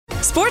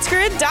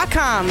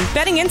SportsGrid.com.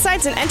 Betting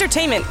insights and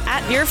entertainment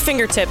at your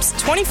fingertips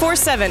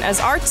 24/7 as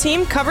our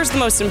team covers the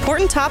most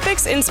important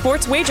topics in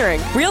sports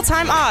wagering.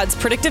 Real-time odds,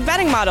 predictive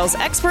betting models,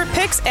 expert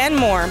picks, and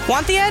more.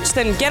 Want the edge?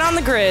 Then get on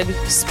the grid.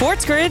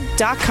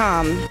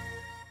 SportsGrid.com.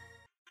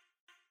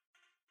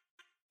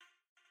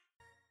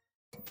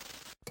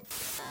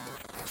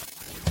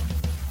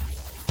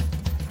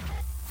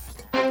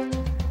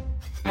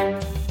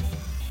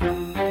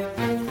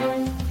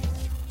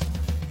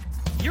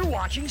 You're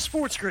watching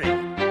Sports Grid.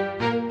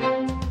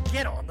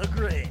 Get on the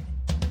grid.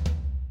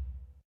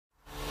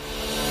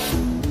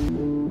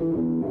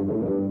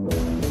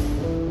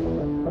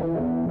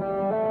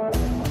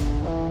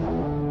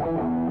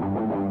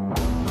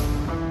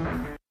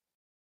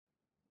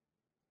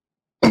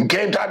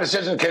 Game time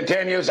decision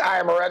continues. I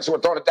am Moretz. We're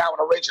throwing it down with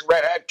a raging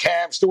redhead.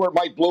 Cam Stewart,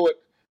 Mike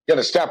Blewett, going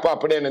to step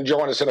up and in and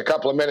join us in a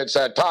couple of minutes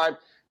at time.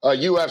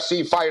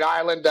 UFC Fight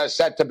Island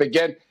set to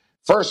begin.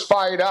 First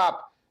fight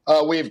up,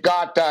 we've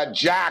got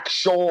Jack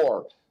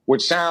Shore,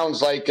 which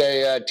sounds like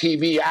a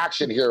TV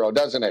action hero,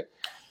 doesn't it?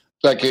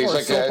 Like he's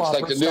like it's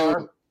like the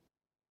new.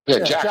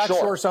 Yeah, Jack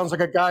Shore sounds like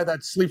a guy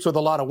that sleeps with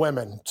a lot of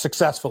women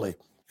successfully.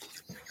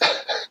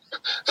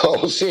 Well,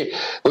 we'll see.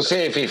 We'll see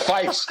if he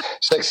fights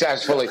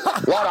successfully.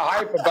 A lot of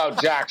hype about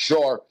Jack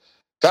Shore.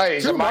 Tell you,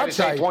 he's a minus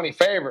 820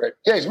 favorite.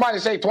 Yeah, he's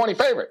minus 820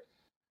 favorite.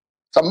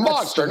 It's a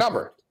monster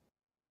number.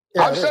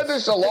 Yeah, I've said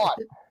this a lot,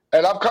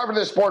 and I've covered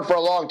this sport for a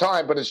long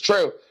time, but it's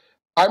true.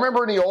 I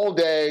remember in the old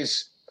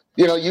days,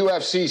 you know,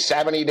 UFC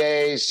 70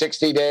 days,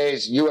 60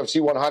 days,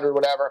 UFC 100,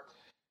 whatever.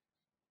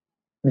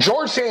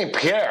 George St.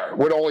 Pierre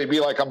would only be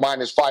like a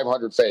minus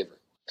 500 favorite.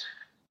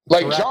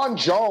 Like correct. John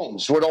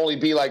Jones would only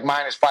be like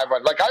minus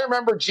 500. Like I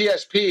remember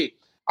GSP.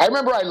 I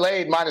remember I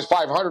laid minus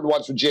 500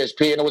 once with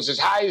GSP, and it was as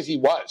high as he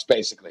was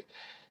basically.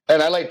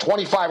 And I laid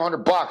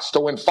 $2,500 to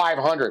win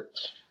 500.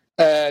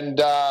 And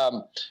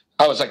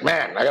I was like,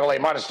 man, I got to lay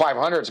minus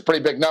 500. It's a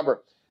pretty big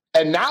number.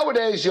 And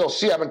nowadays you'll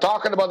see, I've been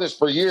talking about this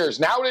for years.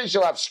 Nowadays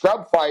you'll have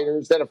scrub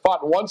fighters that have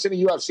fought once in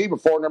the UFC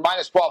before, and they're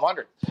minus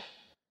 1,200.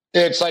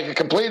 It's like a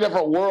completely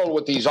different world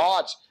with these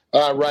odds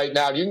right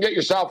now. You can get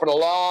yourself in a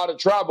lot of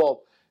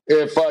trouble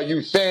if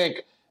you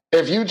think,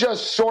 if you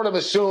just sort of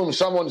assume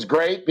someone's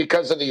great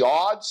because of the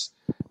odds,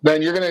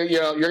 then you're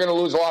gonna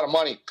lose a lot of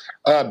money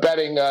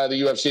betting the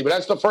UFC. But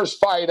that's the first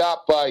fight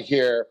up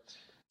here.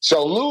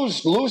 So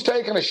Lou's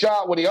taking a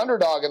shot with the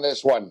underdog in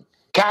this one,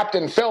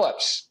 Captain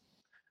Phillips.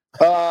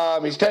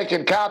 He's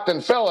taking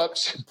Captain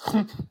Phillips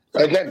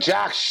against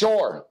Jack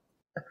Shore.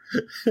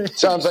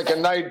 Sounds like a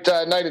night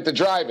at the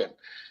drive-in.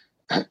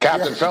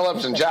 Captain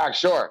Phillips and Jack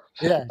Shore.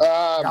 Yeah.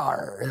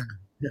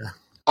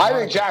 I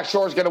think Jack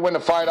Shore's going to win the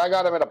fight. I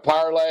got him in a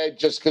parlay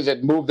just because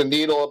it moved the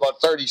needle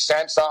about 30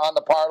 cents on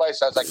the parlay.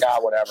 So I was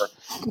like, whatever.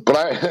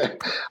 But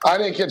I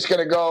think it's going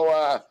to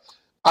go.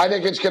 I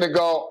think it's going to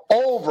go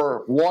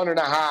over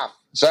 1.5.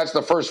 So that's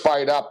the first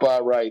fight up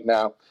right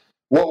now.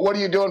 What are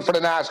you doing for the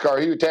NASCAR? Who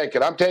are you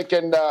taking? I'm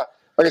taking, like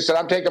I said,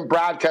 I'm taking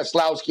Brad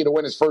Keselowski to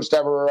win his first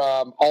ever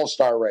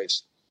All-Star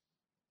race.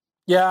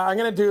 Yeah, I'm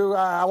going to do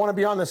I want to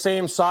be on the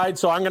same side,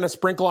 so I'm going to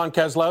sprinkle on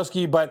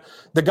Keselowski. But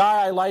the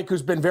guy I like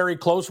who's been very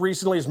close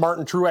recently is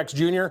Martin Truex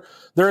Jr.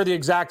 They're the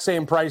exact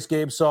same price,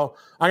 Gabe, so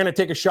I'm going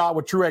to take a shot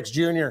with Truex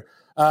Jr.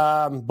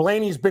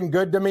 Blaney's been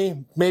good to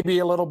me, maybe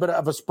a little bit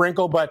of a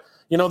sprinkle, but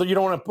you know that you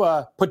don't want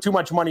to put too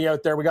much money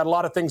out there. We got a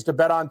lot of things to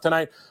bet on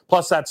tonight,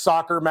 plus that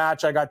soccer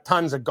match. I got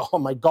tons of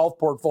my golf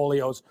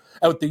portfolios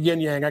out the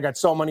yin-yang. I got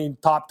so many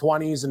top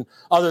 20s and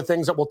other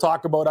things that we'll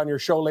talk about on your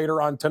show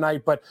later on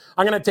tonight, but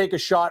I'm going to take a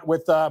shot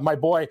with my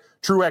boy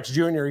Truex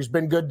Jr. He's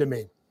been good to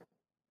me.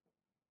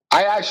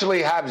 I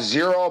actually have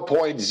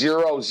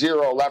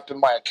 0.00 left in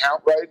my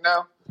account right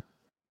now,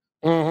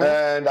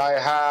 and I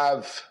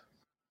have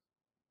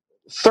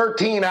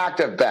 13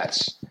 active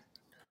bets.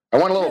 I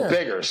went a little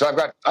bigger, so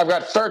I've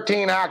got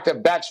 13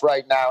 active bets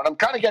right now, and I'm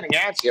kind of getting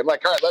antsy. I'm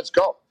like, all right, let's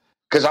go,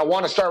 because I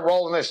want to start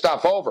rolling this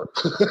stuff over.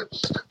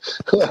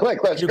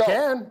 Like, let's go.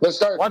 Can. Let's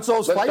start. Once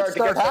those fights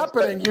start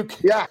happening, you can.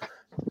 Yeah.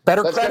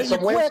 Better let's credit get some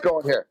you wins quick.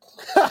 Going here.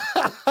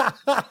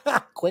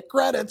 Quick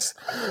credits.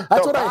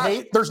 That's what I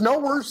hate. There's no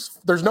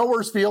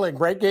worse feeling,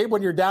 right, Gabe,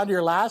 when you're down to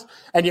your last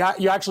and you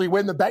actually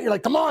win the bet. You're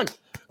like, come on,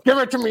 give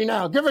it to me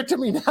now. Give it to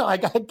me now. I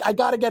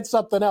got to get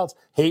something else.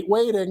 Hate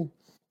waiting.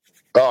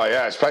 Oh,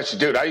 yeah, especially,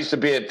 dude, I used to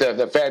be at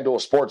the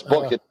FanDuel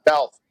Sportsbook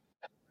itself.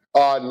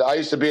 I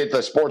used to be at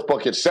the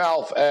Sportsbook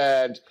itself,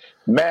 and,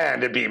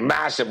 man, there'd be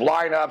massive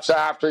lineups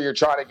after. You're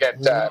trying to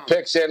get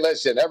picks in.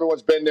 Listen,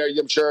 everyone's been there.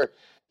 I'm sure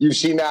you've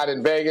seen that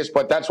in Vegas,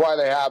 but that's why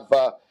they have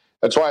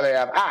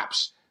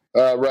apps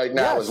right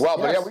now as well.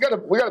 But, yeah,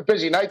 we got a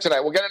busy night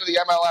tonight. We'll get into the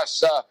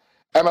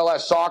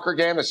MLS soccer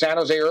game, the San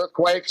Jose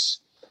Earthquakes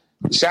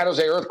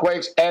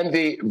and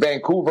the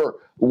Vancouver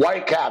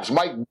Whitecaps.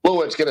 Mike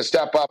Blewett's going to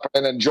step up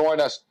and then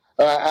join us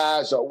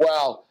as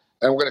well.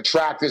 And we're going to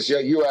track this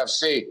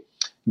UFC.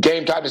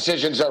 Game Time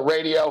Decisions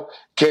Radio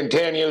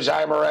continues.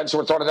 I'm Moretz.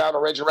 We're throwing it down to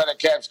Raging Red and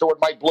Cam Stewart.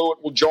 Mike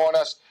Blewett will join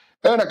us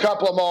in a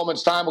couple of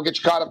moments' time. We'll get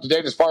you caught up to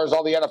date as far as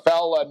all the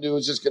NFL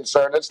news is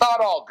concerned. It's not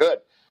all good,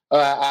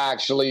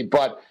 actually,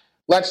 but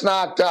let's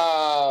not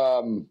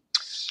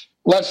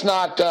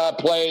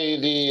play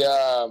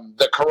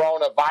the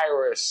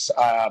coronavirus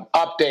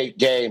update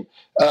game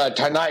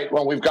tonight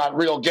when we've got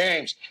real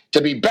games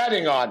to be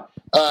betting on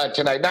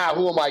tonight. Now,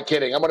 who am I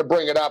kidding? I'm going to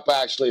bring it up,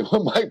 actually,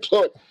 when Mike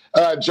Blewett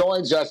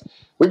joins us.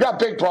 We've got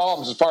big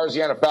problems as far as the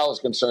NFL is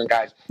concerned,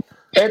 guys.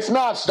 It's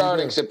not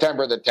starting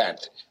September the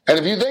 10th. And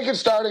if you think it's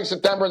starting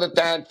September the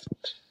 10th,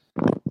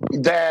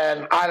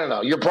 then, I don't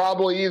know, you're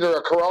probably either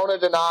a corona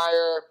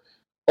denier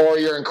or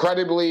you're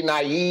incredibly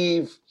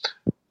naive.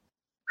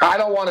 I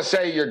don't want to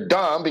say you're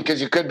dumb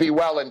because you could be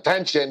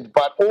well-intentioned,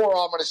 or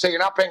I'm going to say you're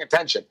not paying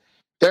attention.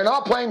 They're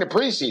not playing the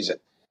preseason.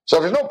 So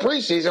if there's no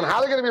preseason, how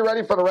are they going to be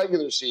ready for the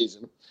regular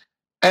season?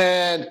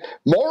 And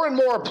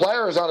more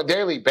players on a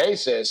daily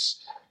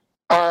basis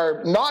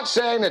are not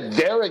saying that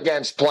they're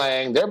against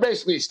playing. They're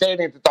basically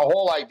stating that the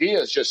whole idea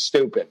is just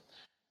stupid.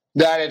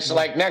 That it's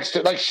like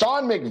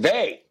Sean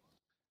McVay.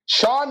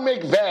 Sean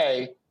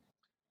McVay,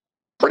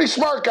 pretty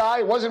smart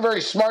guy. Wasn't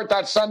very smart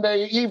that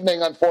Sunday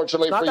evening,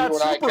 unfortunately, not for you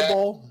and I. Super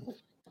Bowl.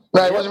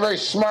 No, he wasn't very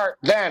smart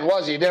then,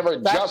 was he? He never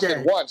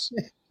adjusted once.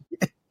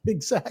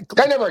 Exactly.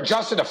 Guy never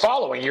adjusted the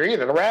following year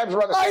either. The Rams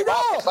were on the same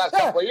offense last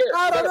couple of years.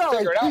 I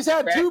don't know. He's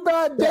had 2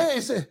 bad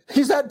days.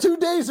 He's had 2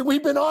 days, and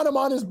we've been on him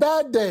on his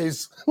bad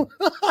days.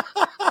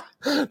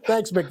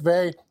 Thanks,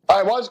 McVay.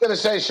 I was going to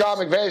say Sean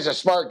McVay is a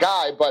smart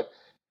guy, but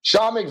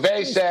Sean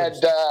McVay said,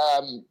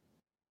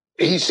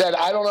 he said,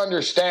 I don't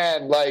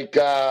understand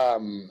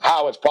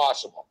how it's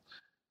possible.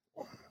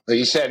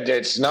 He said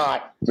it's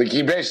not,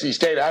 he basically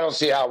stated, I don't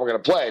see how we're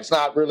going to play. It's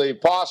not really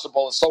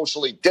possible to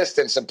socially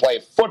distance and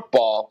play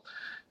football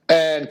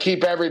and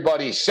keep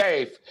everybody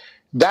safe.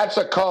 That's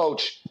a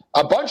coach.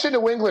 A bunch of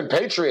New England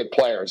Patriot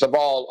players of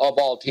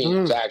all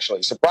teams,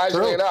 actually.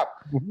 Surprisingly enough,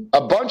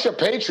 a bunch of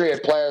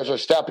Patriot players are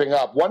stepping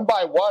up one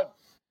by one.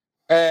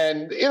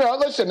 And,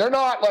 listen, they're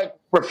not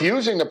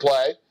refusing to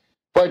play,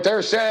 but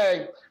they're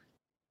saying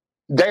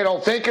they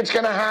don't think it's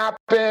going to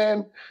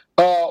happen,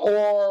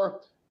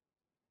 or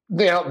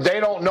they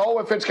don't know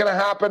if it's going to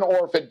happen,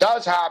 or if it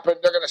does happen,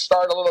 they're going to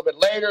start a little bit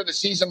later. The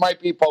season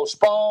might be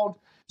postponed.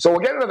 So we'll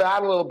get into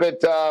that a little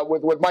bit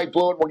with Mike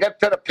Blewett. We'll get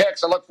to the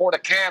picks. I look forward to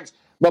Cam's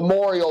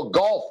Memorial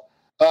Golf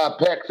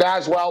picks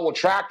as well. We'll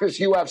track this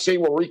UFC.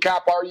 We'll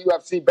recap our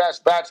UFC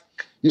best bets.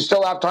 You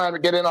still have time to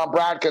get in on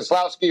Brad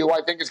Keselowski, who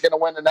I think is going to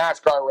win the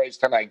NASCAR race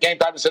tonight. Game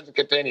time decision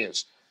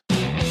continues.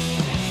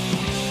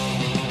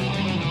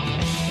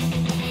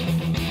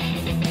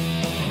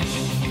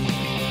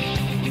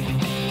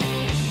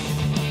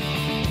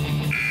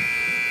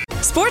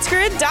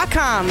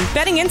 SportsGrid.com.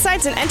 Betting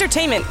insights and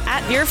entertainment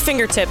at your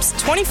fingertips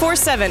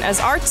 24/7 as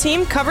our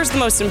team covers the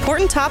most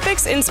important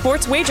topics in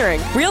sports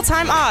wagering.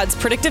 Real-time odds,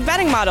 predictive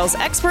betting models,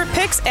 expert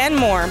picks, and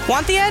more.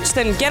 Want the edge?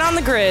 Then get on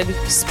the grid.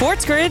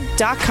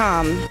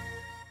 SportsGrid.com.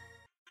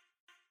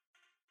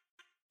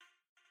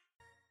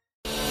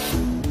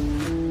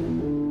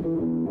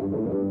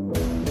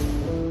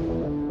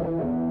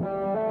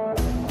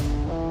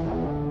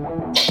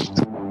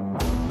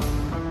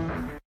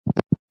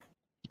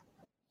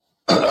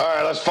 All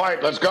right, let's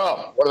fight. Let's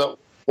go. What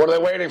are they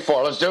waiting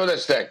for? Let's do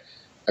this thing.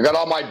 I got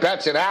all my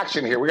bets in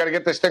action here. We got to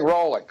get this thing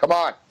rolling. Come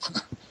on.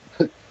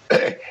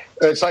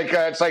 It's like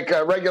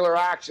regular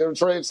action.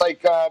 It's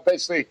like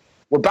basically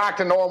we're back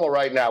to normal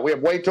right now. We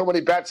have way too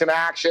many bets in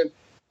action.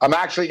 I'm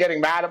actually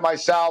getting mad at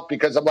myself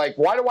because I'm like,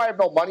 why do I have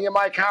no money in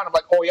my account? I'm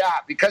like, oh yeah,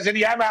 because of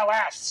the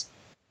MLS.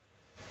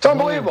 It's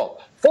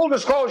unbelievable. Full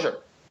disclosure.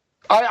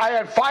 I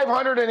had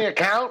 $500 in the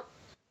account.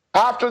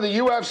 After the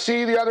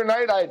UFC the other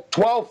night, I had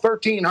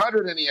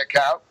 $1,300 in the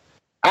account.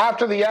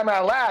 After the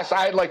MLS,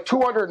 I had like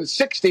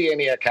 $260 in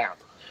the account.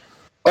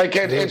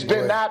 It's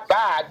been that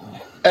bad.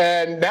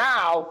 And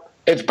now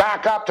it's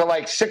back up to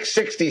like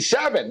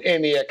 $667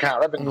 in the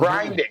account. I've been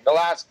grinding the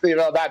last,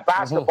 that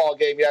basketball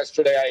game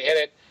yesterday. I hit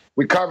it.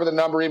 We covered the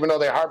number even though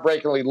they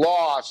heartbreakingly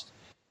lost.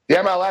 The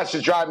MLS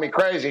is driving me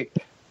crazy.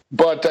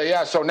 But,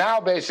 so now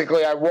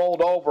basically I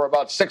rolled over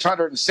about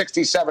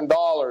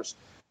 $667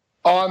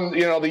 on, the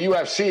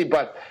UFC,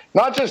 but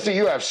not just the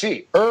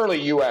UFC,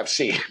 early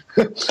UFC.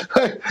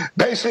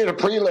 Basically the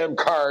prelim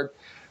card.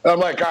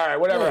 I'm like, all right,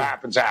 whatever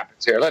happens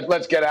here.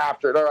 Let's get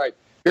after it. All right,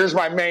 here's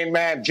my main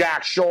man,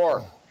 Jack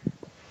Shore.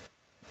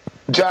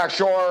 Jack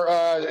Shore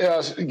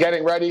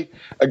getting ready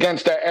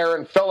against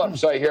Aaron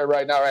Phillips here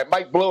right now. All right,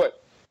 Mike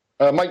Blewett.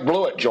 Mike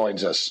Blewett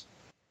joins us.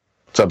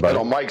 What's up,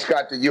 buddy? Mike's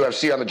got the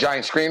UFC on the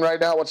giant screen right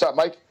now. What's up,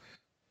 Mike?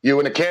 You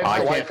and the kids,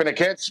 the wife and the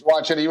kids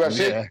watching the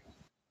UFC? Yeah.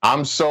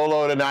 I'm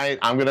solo tonight.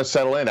 I'm going to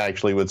settle in,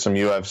 actually, with some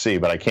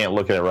UFC, but I can't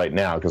look at it right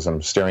now because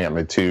I'm staring at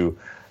my two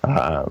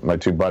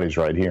buddies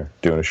right here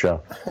doing a show.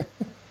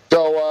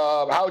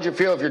 So how would you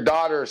feel if your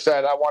daughter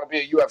said, I want to be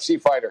a UFC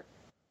fighter?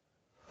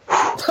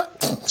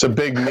 It's a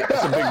big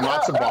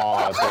matzo ball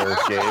out there,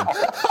 Gabe.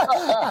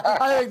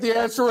 I think the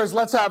answer is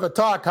let's have a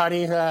talk,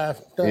 honey. He thought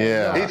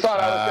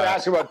I was going to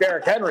ask you about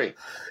Derrick Henry.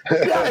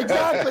 Yeah,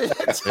 exactly.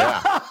 That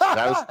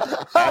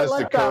is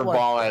the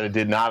curveball I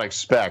did not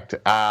expect.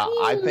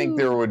 I think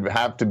there would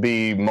have to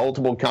be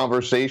multiple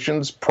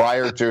conversations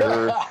prior to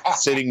her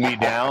sitting me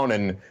down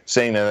and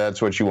saying that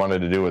that's what she wanted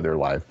to do with her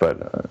life.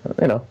 But,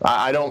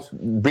 I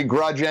don't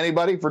begrudge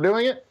anybody for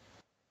doing it.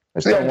 I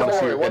still don't want to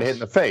see her get hit in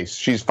the face.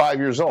 She's 5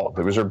 years old.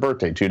 It was her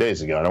birthday 2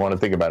 days ago. I don't want to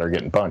think about her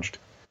getting punched.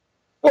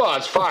 Well,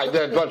 it's fine.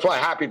 That's why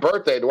happy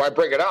birthday. Do I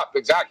bring it up?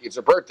 Exactly. It's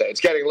her birthday.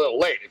 It's getting a little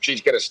late. If she's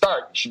going to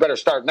start, she better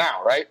start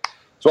now, right?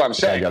 That's what I'm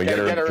saying. Got to get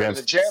her in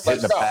the gym.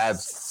 Let's go.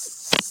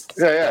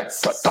 Yeah.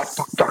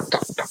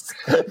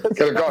 Get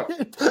her going.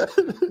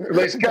 At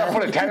least got to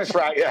put a tennis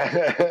racket.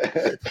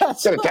 Yeah.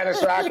 Get a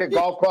tennis racket,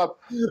 golf club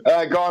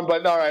going.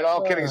 But all right,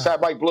 all kidding aside,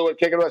 Mike Blewett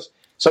kicking to us.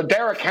 So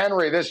Derrick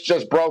Henry, this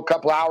just broke a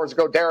couple hours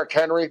ago. Derrick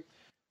Henry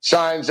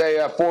signs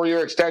a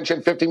 4-year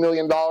extension, $50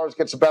 million,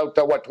 gets about,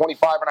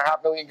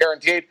 $25.5 million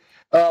guaranteed,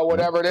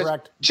 whatever it is.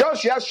 Correct.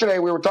 Just yesterday,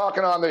 we were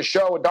talking on the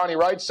show with Donnie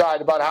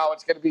Rightside about how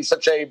it's going to be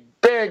such a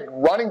big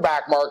running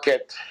back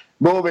market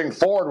moving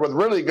forward with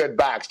really good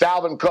backs.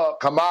 Dalvin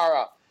Cook,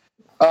 Kamara,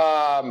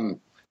 and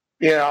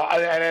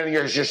then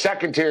your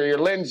second tier, your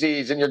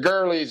Lindsays and your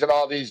Gurleys and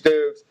all these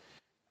dudes.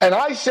 And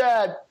I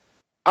said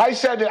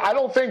that I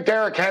don't think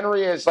Derrick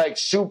Henry is like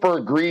super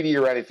greedy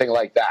or anything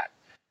like that.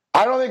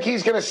 I don't think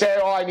he's going to say,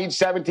 I need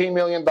 $17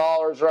 million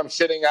or I'm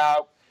sitting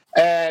out.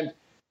 And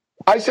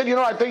I said,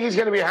 I think he's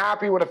going to be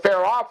happy with a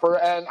fair offer.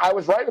 And I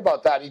was right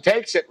about that. He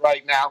takes it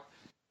right now.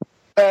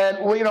 And,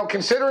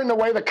 considering the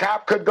way the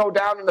cap could go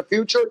down in the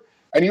future,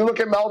 and you look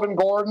at Melvin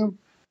Gordon,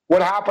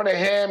 what happened to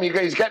him,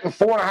 he's getting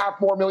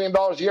 $4.5 million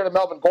more a year than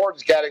Melvin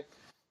Gordon's getting.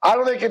 I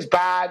don't think it's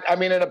bad. I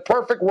mean, in a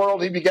perfect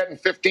world, he'd be getting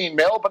 $15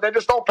 million, but they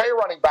just don't pay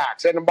running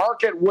backs. And the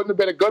market wouldn't have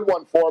been a good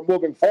one for him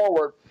moving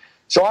forward.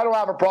 So I don't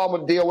have a problem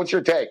with the deal. What's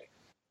your take?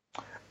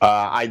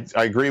 I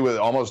agree with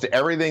almost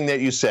everything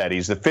that you said.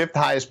 He's the 5th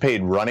highest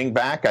paid running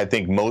back. I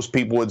think most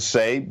people would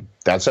say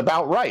that's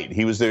about right.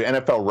 He was the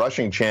NFL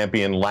rushing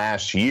champion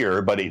last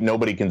year, but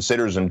nobody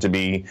considers him to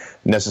be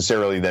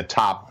necessarily the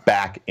top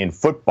back in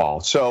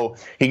football. So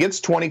he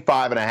gets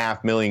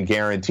 $25.5 million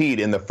guaranteed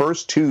in the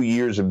first 2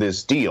 years of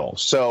this deal.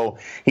 So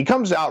he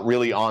comes out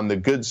really on the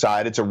good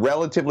side. It's a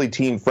relatively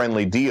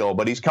team-friendly deal,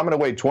 but he's coming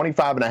away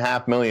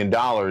 $25.5 million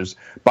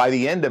by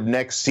the end of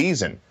next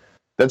season.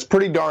 That's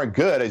pretty darn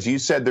good. As you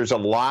said, there's a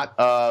lot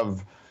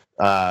of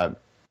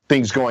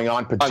things going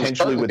on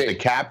potentially with the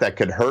cap that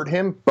could hurt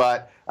him,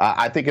 but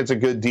I think it's a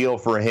good deal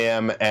for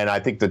him, and I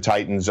think the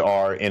Titans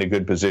are in a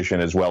good position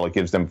as well. It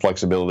gives them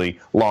flexibility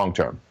long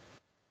term.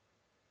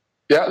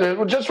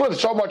 Yeah, just with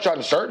so much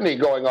uncertainty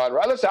going on.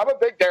 Listen, I'm a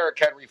big Derrick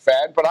Henry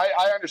fan, but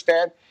I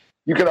understand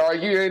you could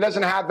argue he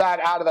doesn't have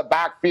that out of the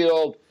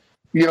backfield,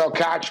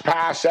 catch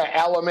pass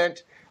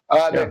element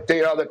that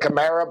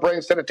Kamara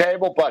brings to the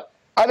table, but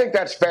I think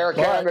that's fair,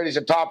 Cam, that he's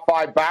a top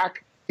 5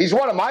 back. He's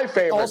one of my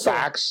favorite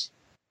backs.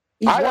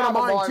 I have him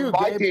on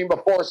my team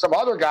before some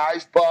other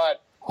guys,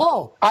 but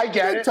I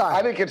get it.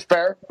 I think it's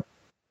fair.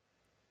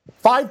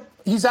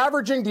 He's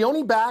averaging the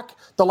only back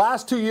the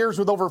last 2 years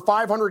with over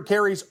 500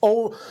 carries,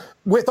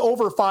 with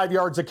over 5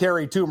 yards a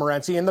carry too,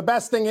 Morency. And the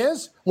best thing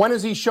is, when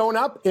has he shown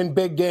up? In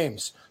big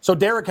games. So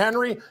Derrick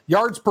Henry,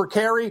 yards per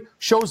carry,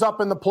 shows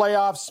up in the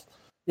playoffs.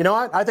 You know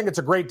what? I think it's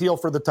a great deal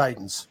for the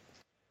Titans.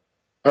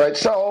 All right,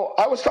 so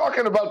I was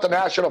talking about the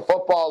National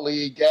Football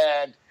League,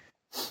 and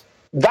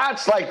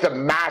that's like the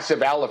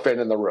massive elephant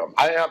in the room.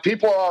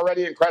 People are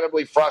already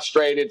incredibly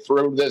frustrated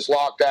through this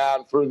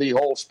lockdown, through the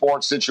whole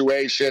sports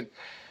situation.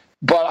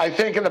 But I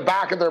think in the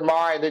back of their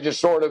mind, they just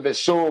sort of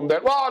assume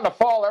that, in the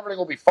fall, everything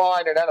will be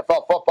fine and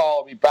NFL football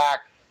will be back.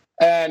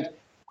 And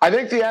I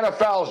think the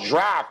NFL's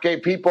draft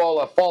gave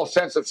people a false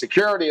sense of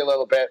security a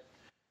little bit,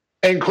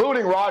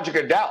 including Roger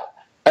Goodell.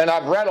 And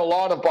I've read a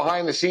lot of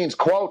behind-the-scenes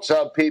quotes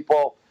of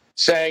people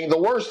saying the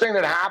worst thing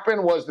that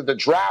happened was that the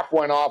draft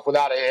went off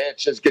without a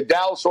hitch, as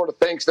Goodell sort of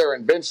thinks they're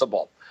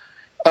invincible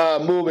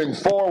moving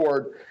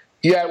forward.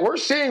 Yet we're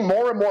seeing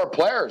more and more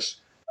players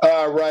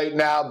right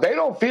now. They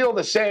don't feel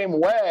the same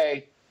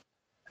way.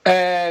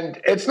 And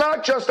it's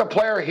not just a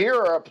player here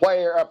or a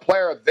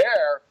player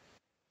there.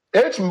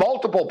 It's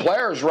multiple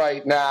players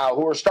right now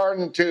who are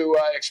starting to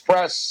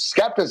express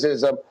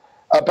skepticism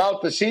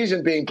about the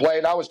season being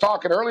played. I was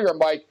talking earlier,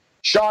 Mike,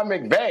 Sean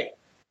McVay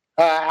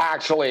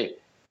actually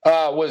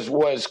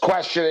was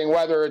questioning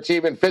whether it's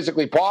even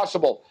physically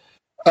possible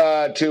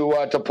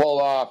to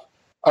pull off.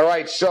 All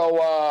right,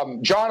 so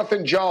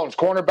Jonathan Jones,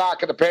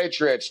 cornerback of the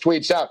Patriots,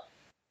 tweets out,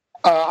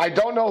 I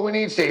don't know who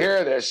needs to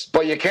hear this,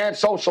 but you can't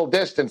social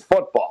distance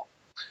football.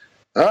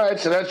 All right,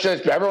 so that's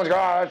just, everyone's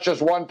going, that's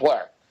just one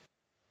player.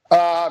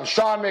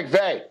 Sean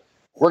McVay,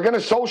 we're going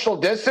to social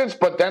distance,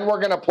 but then we're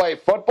going to play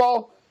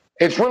football?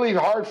 It's really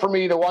hard for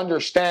me to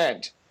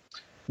understand.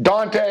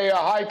 Dante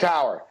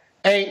Hightower,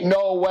 ain't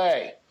no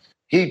way.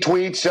 He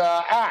tweets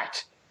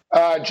at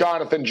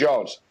Jonathan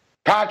Jones.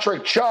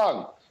 Patrick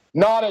Chung,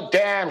 not a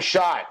damn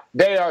shot.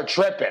 They are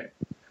tripping.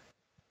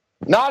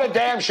 Not a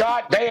damn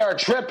shot. They are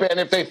tripping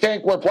if they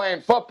think we're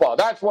playing football.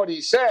 That's what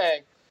he's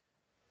saying.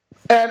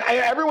 And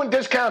everyone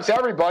discounts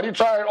everybody. It's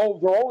all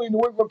right, they're only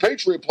New England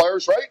Patriot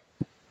players, right?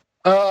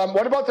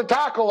 What about the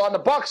tackle on the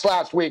Bucs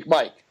last week,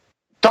 Mike?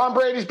 Tom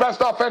Brady's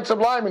best offensive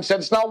lineman said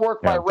it's not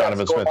worth my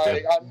risk.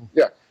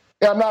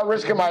 I'm not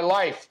risking my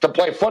life to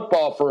play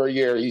football for a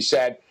year, he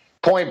said,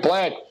 point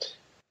blank.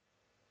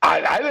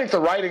 I think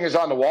the writing is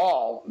on the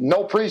wall.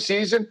 No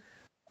preseason.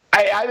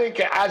 I think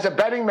as a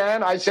betting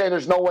man, I say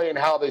there's no way in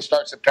hell they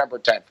start September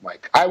 10th,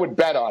 Mike. I would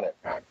bet on it.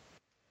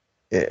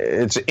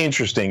 It's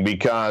interesting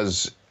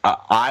because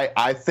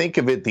I think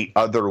of it the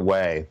other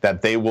way,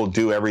 that they will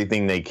do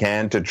everything they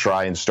can to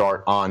try and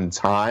start on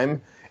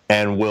time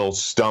and will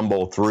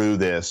stumble through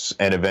this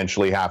and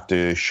eventually have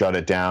to shut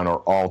it down or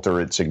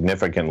alter it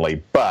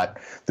significantly. But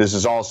this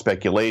is all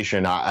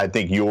speculation. I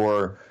think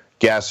your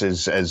guess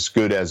is as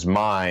good as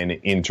mine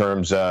in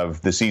terms of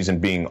the season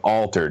being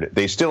altered.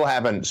 They still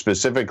haven't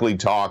specifically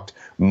talked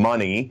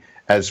money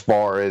as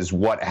far as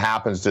what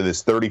happens to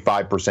this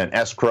 35%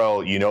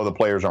 escrow. You know the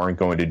players aren't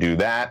going to do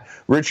that.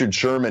 Richard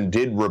Sherman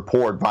did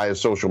report via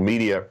social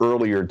media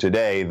earlier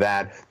today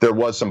that there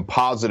was some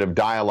positive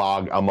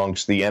dialogue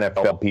amongst the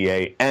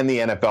NFLPA and the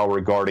NFL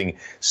regarding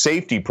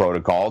safety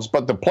protocols,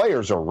 but the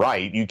players are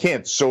right. You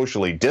can't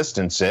socially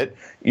distance it.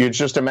 It's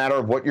just a matter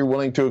of what you're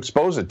willing to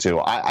expose it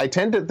to. I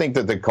tend to think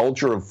that the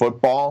culture of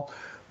football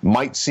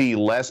might see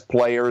less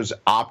players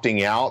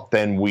opting out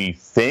than we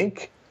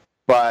think,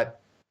 but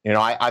you know,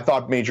 I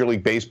thought Major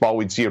League Baseball,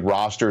 we'd see a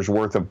roster's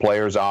worth of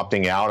players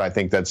opting out. I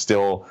think that's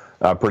still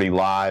a pretty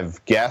live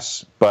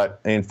guess. But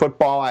in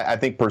football, I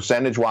think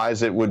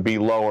percentage-wise it would be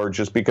lower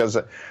just because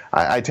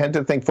I tend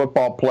to think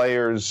football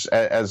players,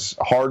 as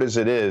hard as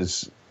it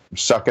is,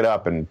 suck it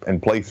up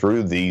and play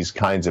through these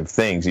kinds of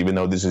things, even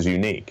though this is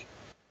unique.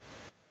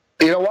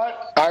 You know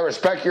what? I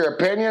respect your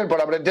opinion, but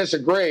I'm going to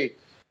disagree.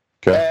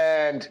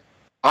 Okay. And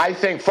I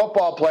think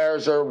football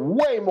players are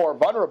way more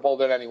vulnerable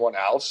than anyone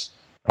else.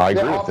 I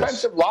agree with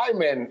offensive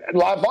linemen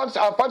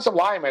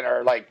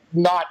are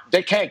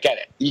they can't get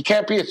it. You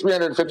can't be a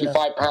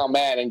 355-pound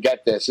man and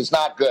get this. It's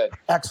not good.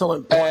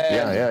 Excellent point.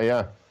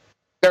 Yeah.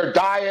 Their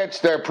diets,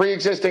 their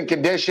pre-existing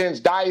conditions,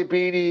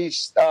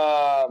 diabetes,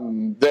 their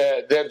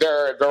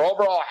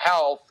overall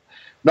health.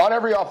 Not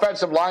every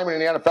offensive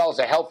lineman in the NFL is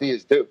as healthy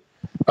as dude.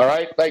 All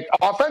right? Like,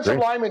 offensive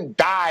linemen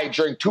die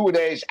during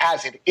two-a-days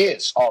as it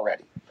is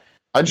already.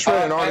 I just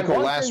read an article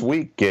last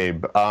week,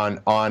 Gabe, on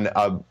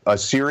a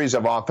series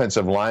of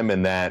offensive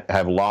linemen that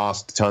have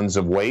lost tons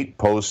of weight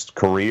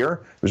post-career.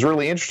 It was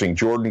really interesting.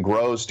 Jordan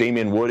Gross,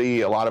 Damian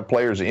Woody, a lot of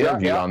players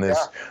interviewed on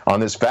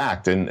this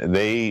fact, and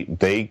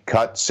they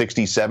cut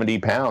 60, 70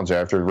 pounds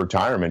after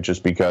retirement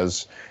just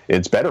because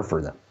it's better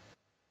for them.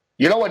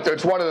 You know what?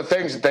 It's one of the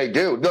things that they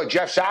do. Look,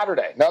 Jeff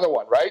Saturday, another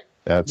one, right?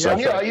 That's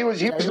right. He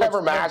was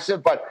never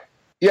massive, but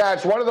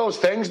it's one of those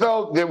things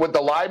though that with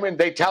the linemen,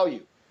 they tell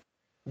you.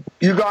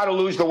 You got to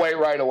lose the weight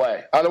right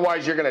away.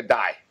 Otherwise, you're going to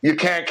die. You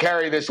can't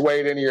carry this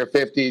weight into your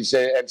 50s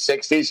and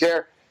 60s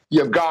here.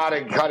 You've got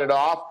to cut it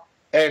off.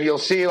 And you'll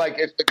see, like,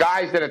 it's the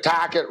guys that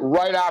attack it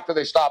right after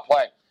they stop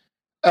playing.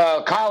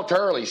 Kyle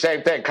Turley,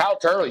 same thing. Kyle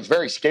Turley's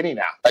very skinny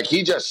now. Like,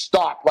 he just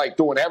stopped, like,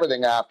 doing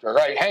everything after.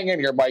 Right? Hang in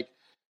here, Mike.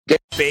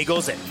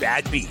 Bagels and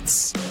bad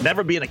beats.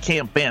 Never being a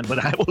Cam fan, but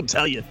I will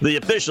tell you, the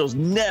officials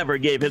never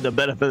gave him the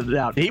benefit of the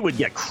doubt. He would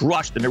get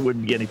crushed and there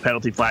wouldn't be any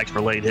penalty flags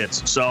for late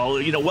hits. So,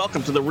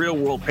 welcome to the real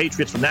world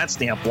Patriots from that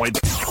standpoint.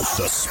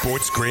 The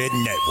Sports Grid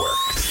Network.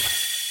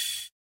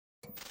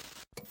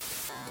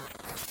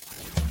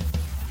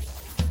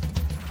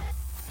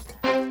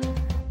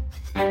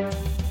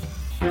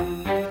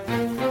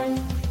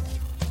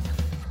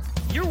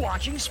 You're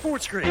watching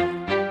Sports Grid.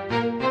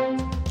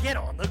 Get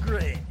on the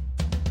grid.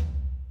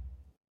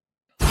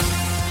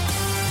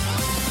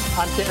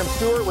 I'm Cam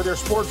Stewart with your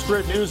Sports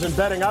Grid news and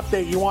betting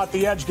update. You want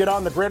the edge? Get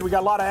on the grid. We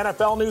got a lot of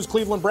NFL news.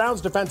 Cleveland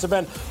Browns defensive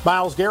end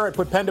Myles Garrett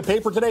put pen to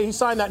paper today. He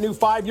signed that new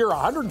 5-year,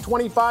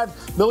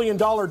 $125 million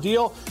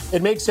deal.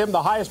 It makes him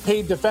the highest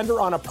paid defender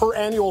on a per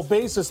annual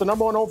basis. The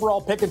number one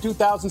overall pick in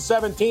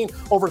 2017,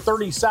 over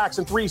 30 sacks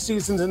in 3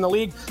 seasons in the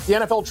league. The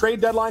NFL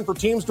trade deadline for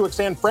teams to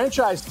extend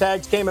franchise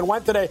tags came and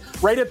went today.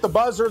 Right at the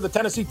buzzer, the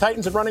Tennessee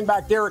Titans and running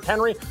back Derrick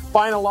Henry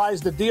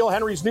finalized the deal.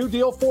 Henry's new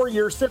deal, 4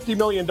 years, $50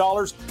 million,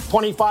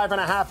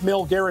 $25.5 million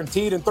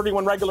guaranteed in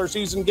 31 regular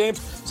season games.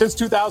 Since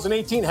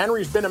 2018,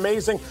 Henry's been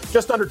amazing.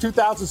 Just under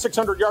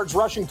 2,600 yards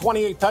rushing,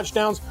 28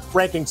 touchdowns,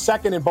 ranking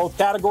second in both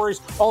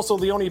categories. Also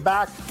the only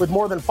back with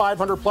more than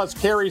 500-plus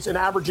carries and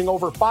averaging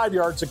over 5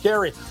 yards a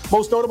carry.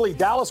 Most notably,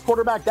 Dallas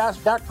quarterback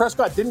Dak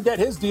Prescott didn't get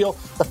his deal.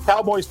 The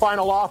Cowboys'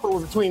 final offer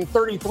was between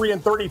 $33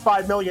 and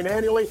 $35 million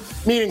annually,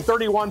 meaning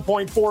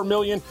 $31.4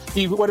 million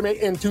he would have made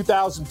in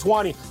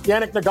 2020.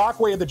 Yannick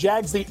Ngakoue of the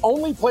Jags, the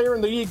only player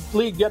in the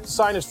league yet to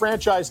sign his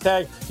franchise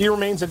tag. He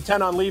remains Texans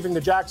intent on leaving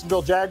the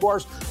Jacksonville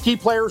Jaguars. Key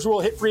players who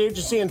will hit free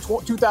agency in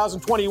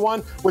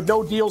 2021 with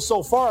no deals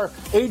so far: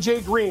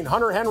 A.J. Green,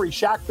 Hunter Henry,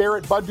 Shaq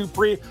Barrett, Bud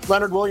Dupree,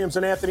 Leonard Williams,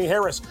 and Anthony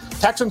Harris.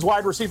 Texans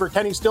wide receiver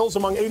Kenny Stills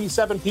among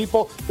 87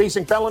 people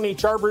facing felony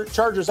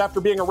charges after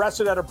being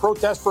arrested at a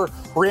protest for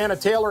Breonna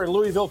Taylor in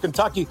Louisville,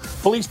 Kentucky.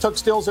 Police took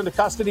Stills into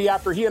custody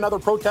after he and other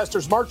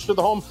protesters marched to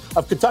the home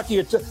of Kentucky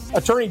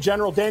Attorney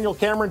General Daniel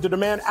Cameron to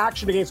demand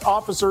action against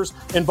officers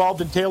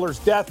involved in Taylor's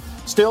death.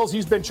 Stills,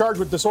 he's been charged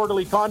with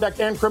disorderly conduct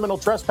and criminal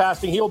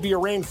trespassing. He'll be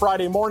arraigned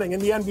Friday morning. In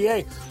the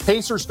NBA,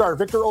 Pacers star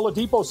Victor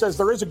Oladipo says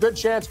there is a good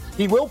chance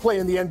he will play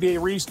in the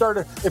NBA restart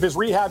if his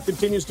rehab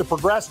continues to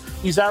progress.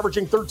 He's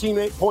averaging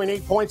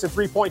 13.8 points and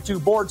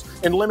 3.2 boards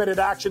in limited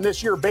action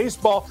this year.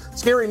 Baseball,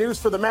 scary news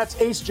for the Mets.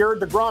 Ace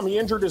Jared DeGrom, he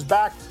injured his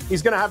back.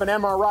 He's going to have an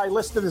MRI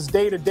listed as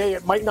day-to-day.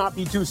 It might not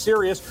be too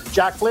serious.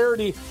 Jack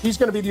Flaherty, he's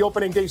going to be the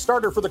opening day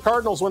starter for the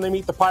Cardinals when they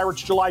meet the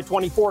Pirates July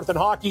 24th. In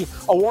hockey,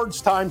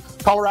 awards time.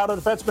 Colorado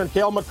defenseman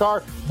Cale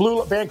Makar,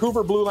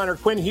 Vancouver Blue Liner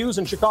Quinn Hughes,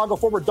 and Chicago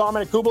forward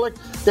Dominic Kubalik.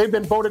 They've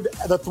been voted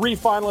the 3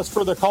 finalists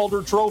for the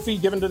Calder Trophy,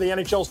 given to the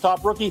NHL's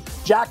top rookie.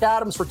 Jack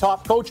Adams for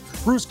top coach.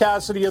 Bruce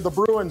Cassidy of the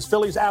Bruins,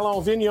 Phillies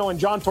Alain Vigneault, and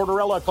John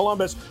Tortorella of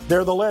Columbus.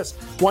 They're the list.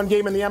 One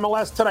game in the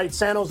MLS tonight,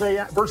 San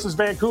Jose versus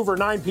Vancouver,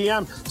 9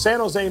 p.m. San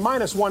Jose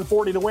minus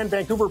 140 to win.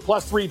 Vancouver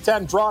plus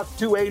 310. Draw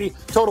 280.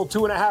 Total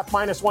 2.5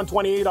 minus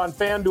 128 on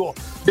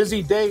FanDuel.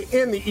 Busy day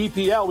in the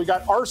EPL. We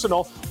got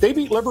Arsenal. They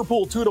beat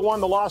Liverpool 2-1.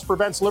 The loss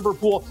prevents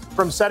Liverpool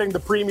from setting the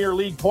Premier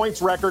League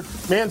points record.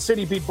 Man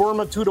City beat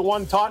Bournemouth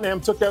 2-1. Tottenham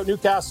took out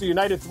Newcastle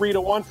United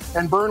 3-1.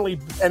 And Burnley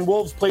and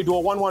Wolves played to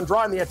a 1-1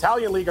 draw. In the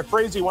Italian League, a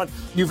crazy one.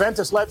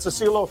 Juventus led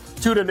Sassuolo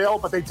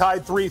 2-0, but they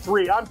tied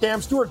 3-3. I'm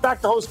Cam Stewart.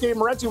 Back to host Gabe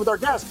Morency with our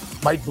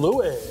guest, Mike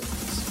Blewett.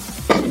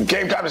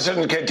 Game time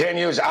decision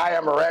continues. I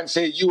am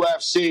Morency.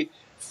 UFC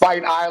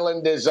Fight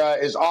Island is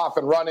off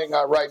and running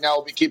right now.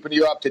 We'll be keeping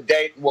you up to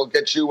date, and we'll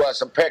get you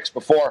some picks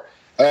before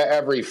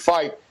every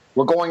fight.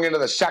 We're going into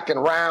the second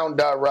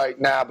round right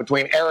now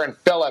between Aaron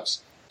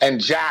Phillips and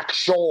Jack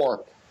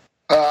Shore.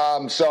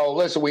 So,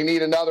 listen, we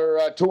need another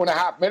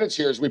 2.5 minutes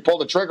here as we pull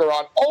the trigger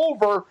on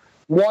over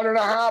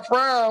 1.5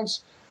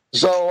 rounds.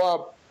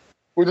 So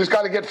we just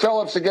got to get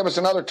Phillips to give us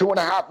another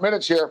 2.5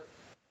 minutes here,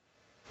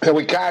 and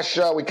we cash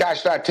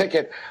that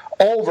ticket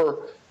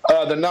over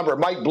the number.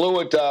 Mike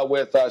Blewett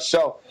with us.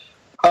 So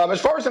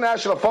as far as the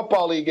National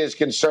Football League is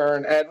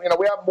concerned, and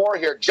we have more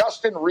here.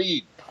 Justin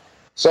Reed.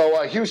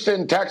 So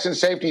Houston Texans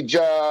safety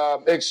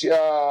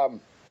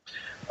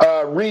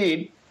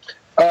Reed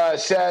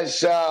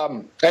says,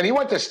 and he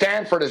went to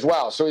Stanford as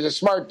well, so he's a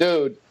smart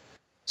dude.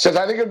 Says,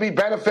 I think it would be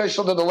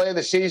beneficial to delay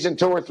the season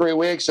 2 or 3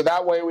 weeks, so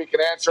that way we can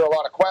answer a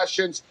lot of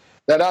questions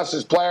that us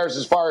as players,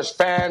 as far as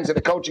fans and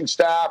the coaching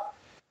staff,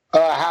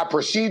 have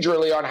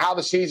procedurally on how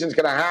the season's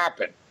going to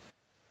happen.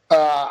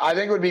 I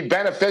think it would be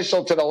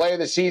beneficial to delay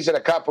the season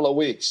a couple of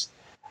weeks.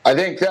 I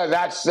think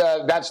that's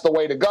the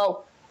way to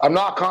go. I'm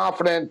not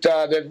confident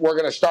that we're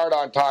going to start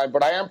on time,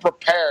 but I am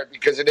prepared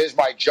because it is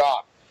my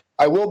job.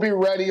 I will be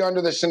ready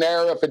under the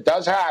scenario if it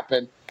does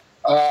happen.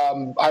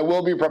 I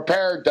will be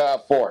prepared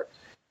for it.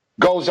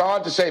 Goes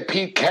on to say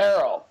Pete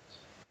Carroll.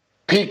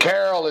 Pete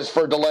Carroll is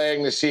for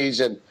delaying the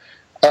season.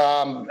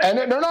 And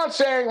they're not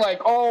saying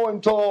like,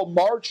 until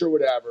March or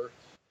whatever.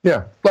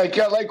 Yeah.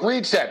 Like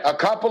Reed said, a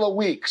couple of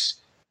weeks.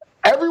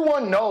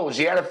 Everyone knows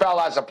the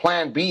NFL has a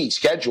Plan B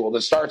schedule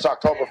that starts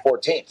October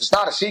 14th. It's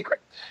not a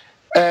secret.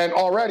 And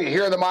already,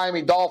 here are the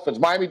Miami Dolphins.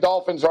 Miami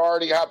Dolphins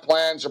already have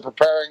plans of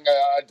preparing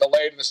a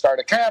delay to the start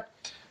of camp.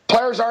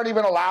 Players aren't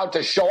even allowed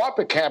to show up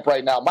at camp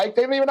right now. Mike,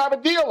 they don't even have a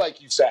deal,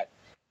 like you said.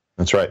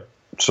 That's right.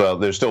 So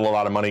there's still a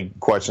lot of money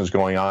questions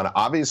going on.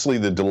 Obviously,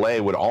 the delay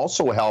would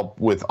also help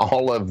with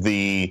all of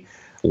the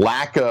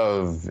lack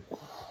of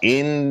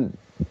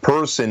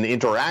in-person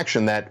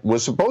interaction that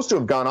was supposed to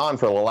have gone on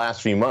for the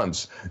last few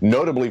months,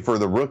 notably for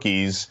the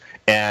rookies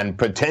and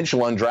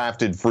potential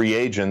undrafted free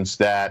agents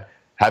that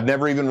have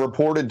never even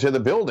reported to the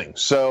building.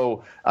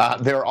 So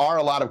there are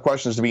a lot of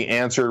questions to be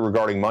answered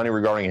regarding money,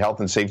 regarding health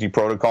and safety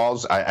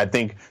protocols. I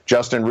think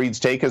Justin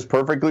Reed's take is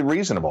perfectly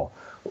reasonable.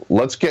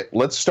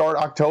 Let's start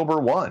October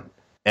 1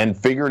 and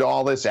figure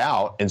all this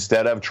out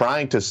instead of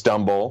trying to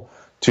stumble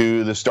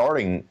to the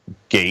starting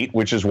gate,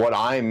 which is what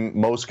I'm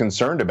most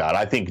concerned about.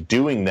 I think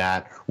doing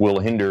that will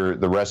hinder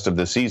the rest of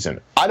the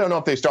season. I don't know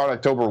if they start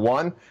October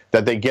 1,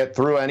 that they get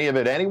through any of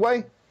it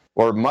anyway,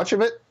 or much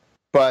of it,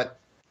 but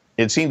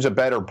it seems a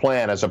better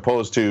plan as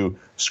opposed to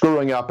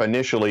screwing up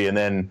initially and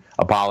then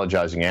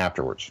apologizing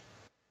afterwards.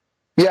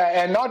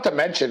 Yeah, and not to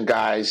mention,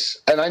 guys,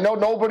 and I know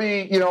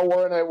nobody,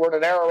 we're in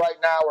an era right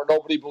now where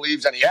nobody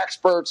believes any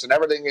experts and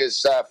everything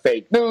is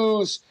fake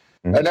news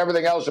and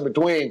everything else in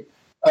between.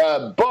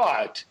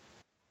 But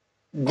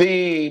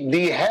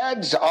the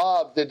heads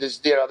of the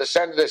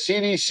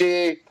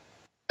CDC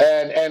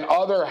and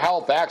other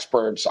health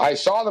experts, I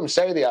saw them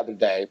say the other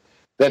day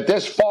that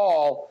this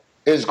fall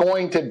is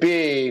going to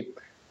be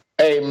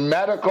a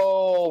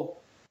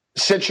medical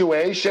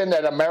situation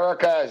that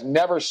America has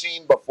never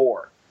seen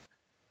before.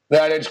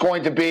 that it's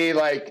going to be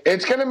like,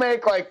 it's going to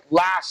make like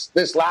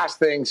this last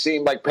thing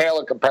seem like pale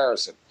in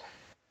comparison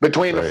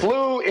between the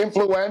flu,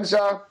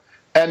 influenza,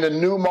 and the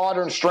new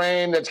modern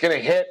strain that's going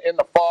to hit in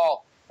the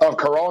fall of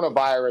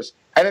coronavirus.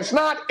 And it's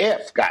not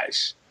if,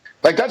 guys.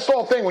 Like, that's the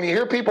whole thing. When you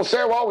hear people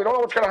say, well, we don't know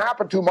what's going to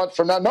happen 2 months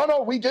from now.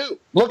 No, we do.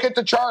 Look at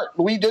the chart.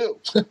 We do.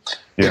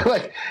 Yeah.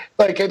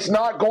 like it's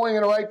not going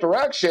in the right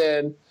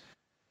direction.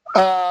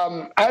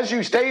 As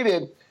you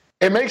stated,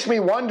 it makes me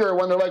wonder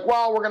when they're like,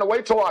 well, we're going to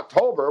wait till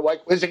October.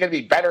 Like, is it going to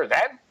be better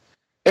then?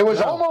 It was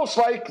almost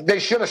like they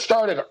should have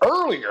started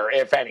earlier,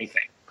 if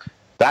anything.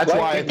 That's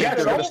why I think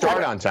they're going to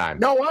start on time.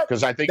 You know what?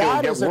 Because I think it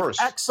will get worse. That is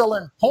an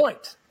excellent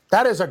point.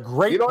 That is a great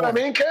point. You know what I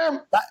mean,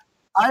 Cam?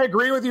 I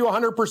agree with you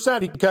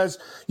 100% because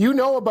you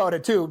know about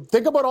it too.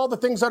 Think about all the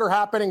things that are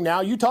happening now.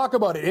 You talk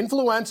about it.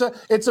 Influenza,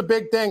 it's a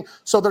big thing.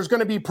 So there's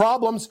going to be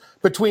problems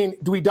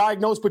do we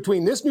diagnose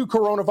between this new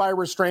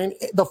coronavirus strain,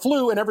 the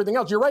flu, and everything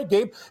else? You're right,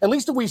 Gabe. At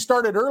least if we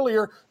started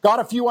earlier, got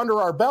a few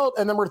under our belt,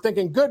 and then we're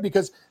thinking good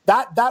because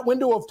that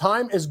window of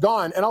time is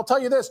gone. And I'll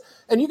tell you this,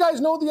 and you guys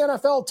know the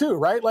NFL too,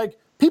 right? Like,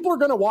 people are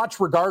going to watch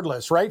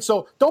regardless, right?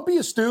 So don't be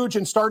a stooge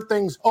and start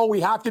things,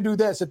 we have to do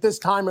this at this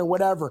time and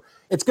whatever.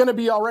 It's going to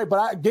be all right.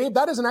 But, Gabe,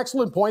 that is an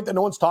excellent point that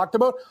no one's talked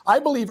about. I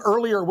believe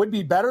earlier would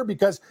be better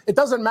because it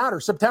doesn't matter.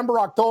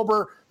 September,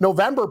 October,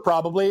 November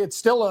probably. It's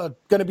still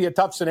going to be a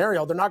tough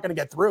scenario. They're not going to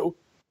get through.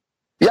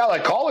 Yeah,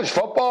 like college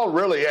football,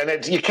 really,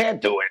 and you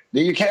can't do it.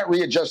 You can't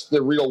readjust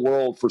the real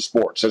world for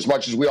sports as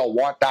much as we all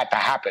want that to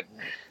happen.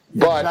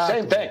 But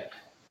Same thing.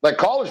 Like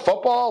college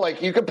football,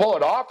 like you can pull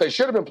it off. They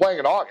should have been playing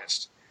in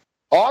August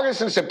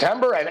and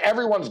September, and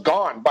everyone's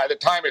gone by the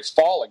time it's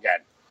fall again.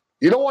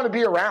 You don't want to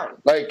be around.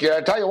 Like,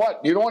 I tell you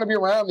what, you don't want to be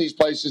around these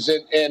places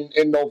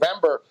in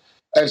November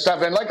and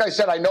stuff. And like I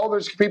said, I know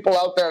there's people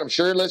out there, I'm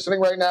sure you're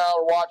listening right now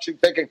or watching,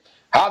 thinking,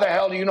 how the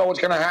hell do you know what's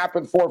going to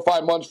happen 4 or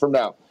 5 months from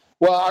now?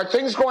 Well, are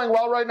things going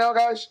well right now,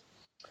 guys?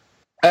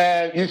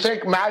 And you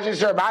think, is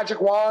there a magic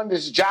wand?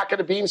 Is it Jack of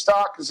the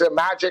Beanstalk? Is there a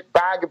magic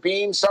bag of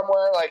beans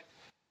somewhere?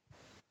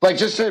 Like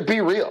just to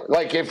be real.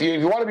 Like, if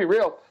you want to be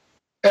real,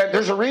 and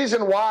there's a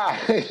reason why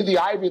the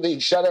Ivy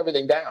League shut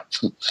everything down.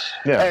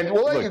 Yeah, and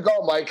we'll let you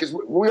go, Mike, because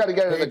we got to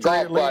get into the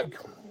golf. But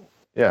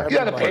you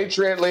got a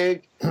Patriot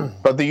League.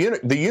 But the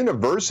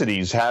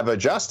universities have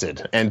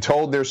adjusted and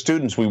told their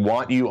students, we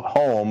want you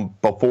home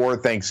before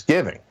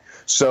Thanksgiving.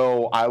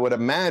 So I would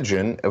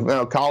imagine,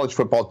 college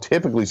football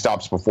typically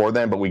stops before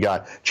then, but we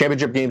got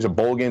championship games and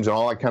bowl games and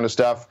all that kind of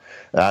stuff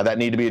that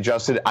need to be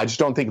adjusted. I just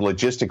don't think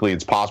logistically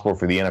it's possible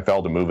for the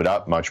NFL to move it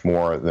up much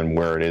more than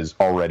where it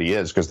already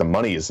is because the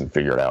money isn't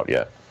figured out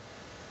yet.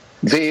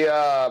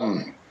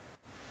 The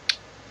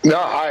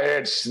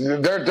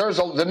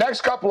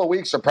next couple of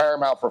weeks are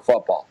paramount for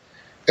football.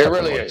 It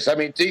really is. I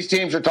mean, these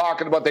teams are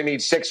talking about they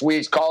need 6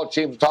 weeks. College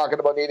teams are talking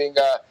about needing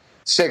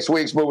 6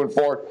 weeks moving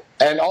forward.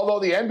 And although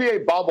the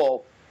NBA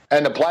bubble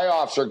and the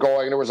playoffs are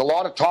going, there was a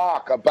lot of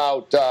talk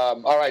about,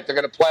 all right, they're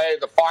going to play.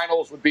 The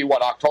finals would be,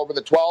 October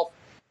the 12th,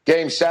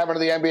 Game 7 of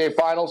the NBA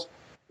Finals,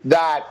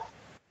 that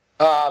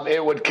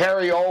it would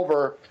carry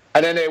over,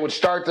 and then they would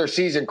start their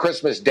season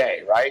Christmas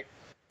Day, right?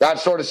 That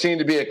sort of seemed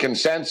to be a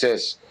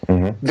consensus.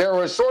 Mm-hmm. There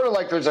was sort of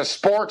like there's a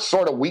sports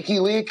sort of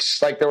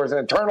WikiLeaks, like there was an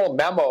internal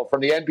memo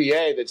from the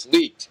NBA that's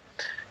leaked.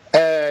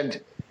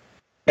 And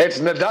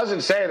it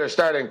doesn't say they're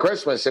starting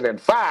Christmas, and in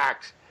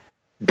fact,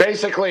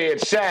 basically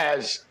it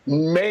says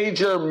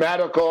major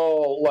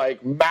medical,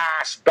 like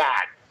mass ban.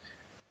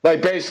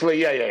 Like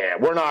basically,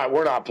 we're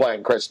not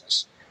playing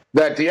Christmas.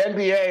 That the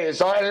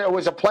NBA it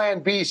was a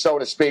plan B, so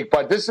to speak,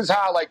 but this is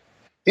how, like,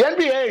 the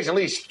NBA is at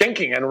least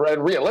thinking and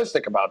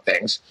realistic about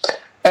things.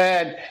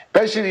 And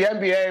basically the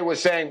NBA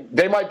was saying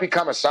they might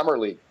become a summer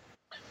league.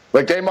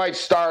 Like they might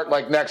start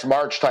like next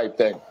March type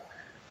thing.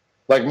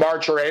 Like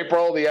March or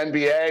April, the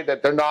NBA,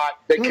 that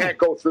they can't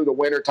go through the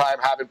wintertime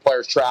having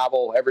players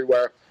travel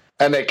everywhere.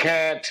 And they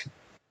can't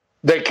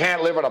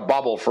live in a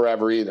bubble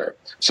forever either.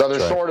 So they're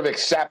sort of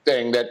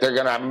accepting that they're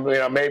going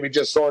to, maybe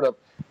just sort of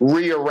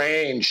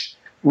rearrange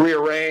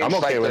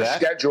like their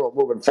schedule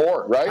moving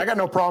forward, right? I got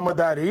no problem with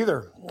that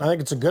either. I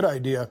think it's a good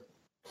idea.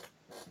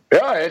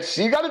 Yeah,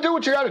 you got to do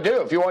what you got to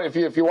do if you want to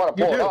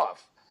pull it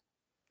off.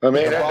 I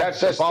mean,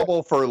 that's just the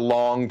bubble for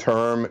long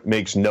term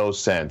makes no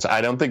sense.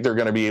 I don't think they're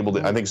going to be able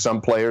to. I think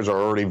some players are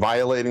already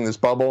violating this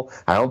bubble.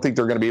 I don't think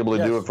they're going to be able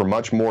to do it for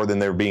much more than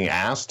they're being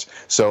asked.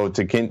 So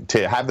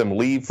to have them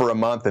leave for a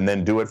month and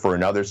then do it for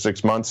another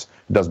 6 months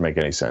doesn't make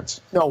any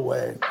sense. No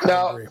way.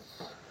 Now,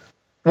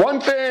 one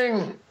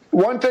thing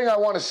I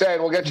want to say,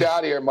 and we'll get you out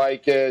of here,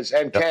 Mike, is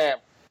Cam.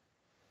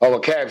 Oh, well,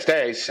 Cam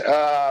stays. You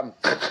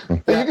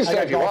can stay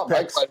if you want,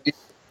 Mike.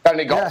 Got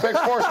any golf picks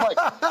for us, Mike?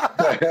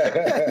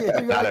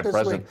 Not at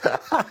present.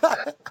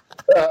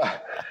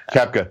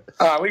 Kepka.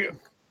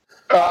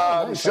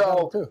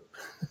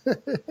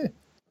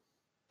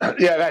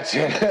 Yeah, that's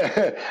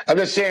it. I'm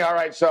just saying, all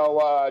right,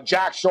 so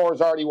Jack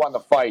Shore's already won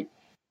the fight.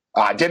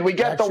 Did we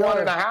get Jack the Shore.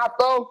 1.5,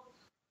 though?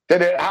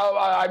 Did it?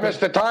 I missed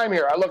the time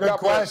here. I looked up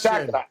for a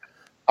second.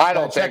 I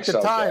don't think so.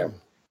 Check the time.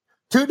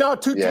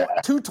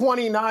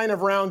 2:29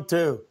 of round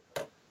 2.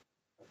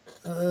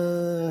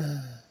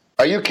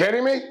 Are you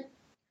kidding me?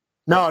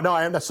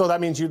 No. So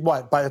that means you'd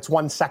what? But it's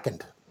 1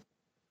 second.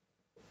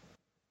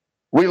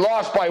 We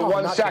lost by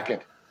 1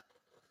 second.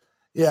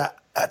 Yeah,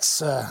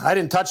 that's. I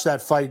didn't touch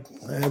that fight.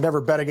 I never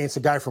bet against a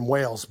guy from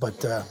Wales,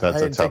 but I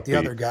didn't take the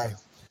other guy.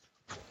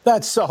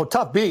 That's so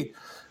tough beat.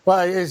 Well,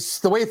 it's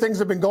the way things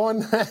have been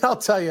going. I'll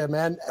tell you,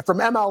 man. From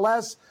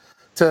MLS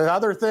to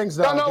other things.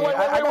 Wait.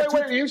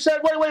 You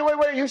said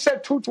wait. You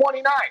said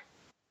 229.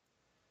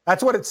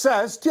 That's what it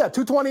says. Yeah,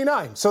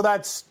 229. So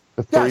that's.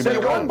 Yeah, so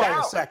you won by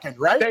a second,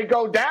 right? They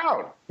go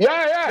down.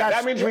 Yeah.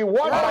 That means we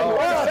won by 1 second.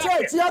 That's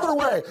right. It's the other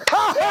way.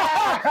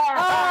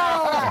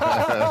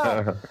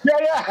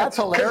 Yeah. That's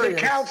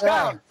hilarious. It counts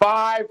down.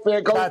 5,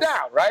 it goes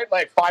down, right?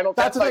 Like final.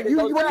 That's the thing.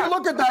 When you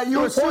look at that,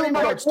 you assume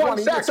it's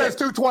 20. It says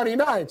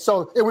 229.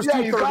 So it was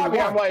 231. You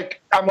got me.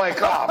 I'm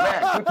like, oh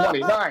man,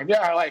 229.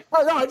 Yeah, like.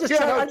 No, I just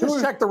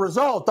checked the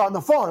result on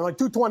the phone. I'm like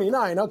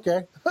 229.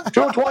 Okay.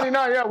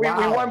 229. Yeah, we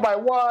won by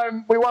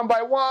 1. We won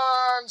by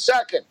 1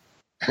 second.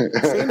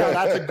 See, now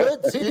that's a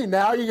good. See,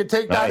 now you can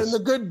take that in the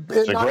good,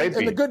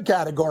 in the good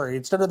category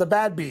instead of the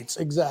bad beats.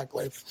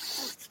 Exactly.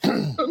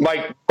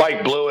 Mike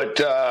blew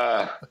it.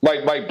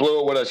 Mike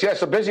blew it with us. Yeah,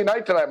 it's a busy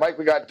night tonight, Mike.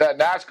 We got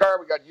NASCAR,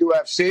 we got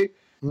UFC,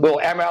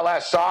 little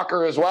MLS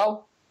soccer as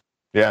well.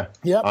 Yeah.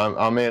 Yep.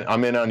 I'm in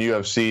on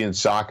UFC and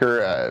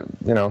soccer.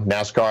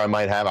 NASCAR I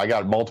might have. I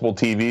got multiple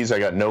TVs. I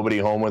got nobody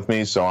home with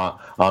me, so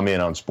I'm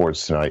in on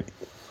sports tonight.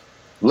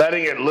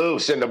 Letting it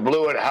loose in the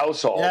Blewett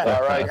household. Yeah.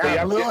 All right.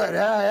 Yeah, Blewett.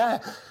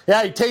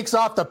 Yeah, he takes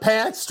off the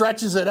pants,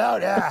 stretches it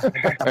out. Yeah, I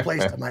got the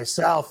place to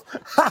myself.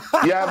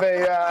 You have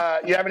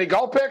any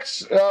golf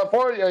picks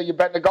for you? You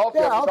betting the golf?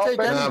 Yeah, I'll take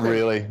anything. Not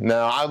really.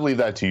 No, I'll leave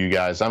that to you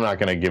guys. I'm not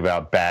going to give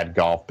out bad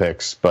golf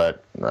picks,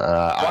 but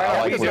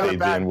I like what they're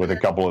doing with a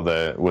couple of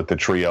the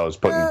trios,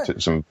 putting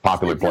some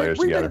popular players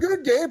together. We've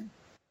been good, Gabe.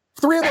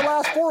 3 of the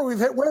last 4 we've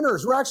hit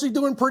winners. We're actually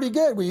doing pretty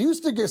good. We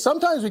used to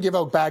sometimes we give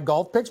out bad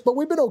golf picks, but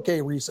we've been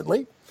okay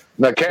recently.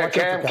 No,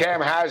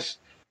 Cam has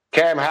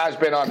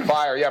been on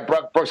fire. Yeah,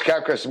 Brooks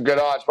Koepka, some good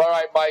odds. All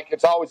right, Mike,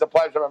 it's always a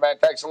pleasure, my man.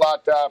 Thanks a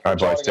lot for all right,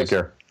 joining boys, take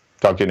care.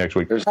 Talk to you next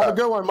week. Have a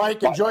good one,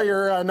 Mike. Enjoy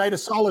your night of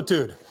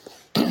solitude.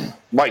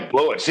 Mike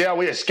blew it. See how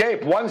we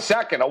escaped? 1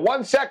 second, a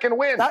 1 second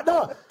win.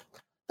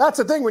 That's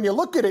the thing. When you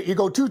look at it, you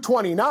go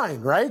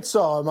 229, right?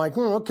 So I'm like,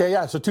 okay,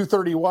 yeah. So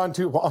 231,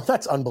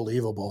 that's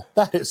unbelievable.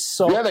 That is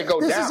so. Yeah, they go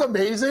down. This is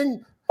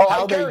amazing.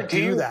 How they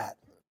do that.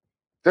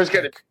 There's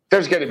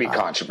gonna be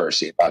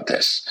controversy about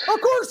this.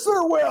 Of course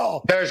there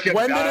will.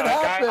 When did it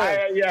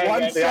happen?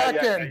 1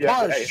 second.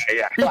 Push.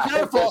 Be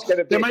careful.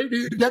 They might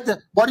get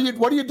the. What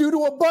do you do to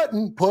a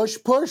button? Push.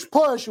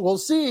 We'll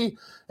see.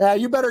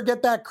 You better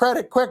get that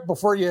credit quick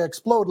before you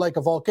explode like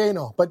a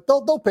volcano. But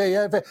they'll pay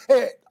you.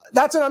 Hey,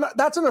 that's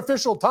an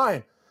official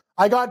time.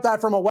 I got that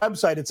from a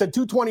website. It said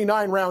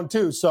 229 round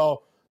 2.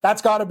 So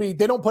that's got to be.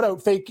 They don't put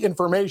out fake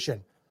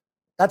information.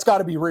 That's got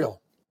to be real.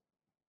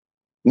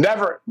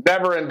 Never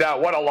in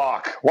doubt. What a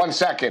lock. 1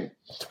 second.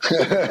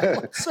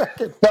 1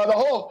 second. No,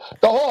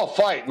 the whole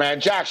fight, man.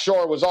 Jack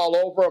Shore was all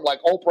over him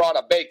like Oprah on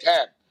a baked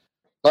hen.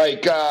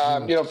 Like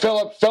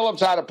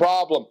Phillips had a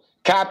problem.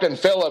 Captain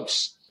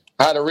Phillips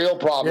had a real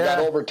problem. Got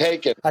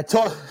overtaken.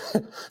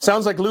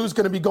 Sounds like Lou's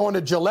going to be going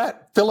to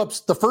Gillette. Phillips,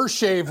 the first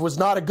shave was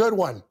not a good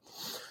one.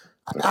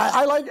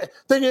 I like.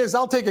 Thing is,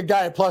 I'll take a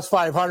guy at plus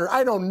 500.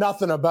 I know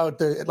nothing about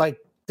to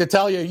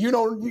tell you. You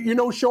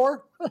know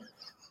Shore.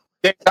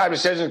 Game time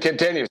decision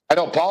continues. I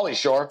know Paulie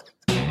Shore.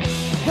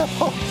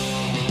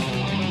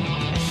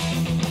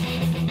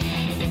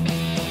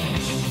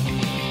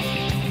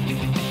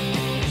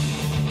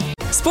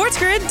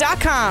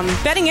 SportsGrid.com.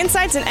 Betting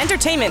insights and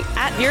entertainment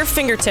at your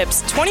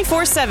fingertips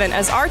 24/7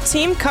 as our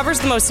team covers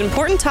the most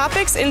important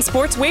topics in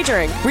sports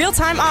wagering.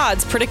 Real-time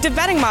odds, predictive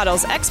betting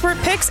models, expert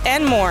picks,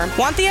 and more.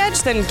 Want the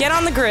edge? Then get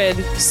on the grid.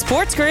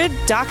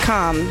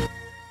 SportsGrid.com.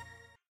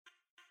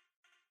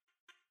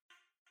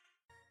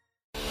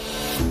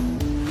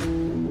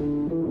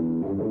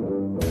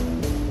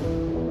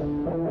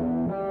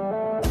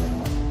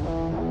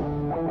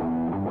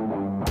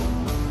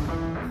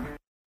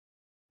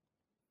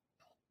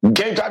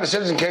 Game time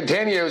decision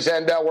continues,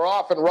 and we're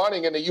off and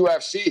running in the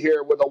UFC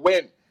here with a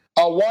win.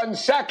 A 1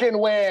 second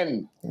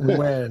win.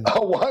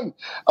 A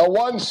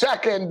 1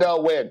 second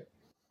win.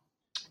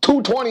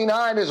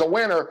 229 is a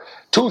winner.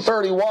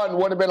 231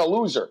 would have been a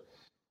loser.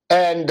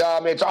 And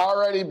it's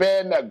already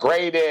been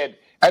graded.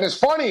 And it's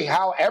funny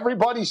how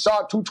everybody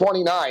saw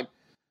 229.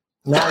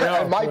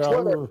 And my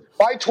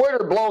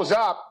Twitter blows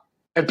up,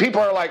 and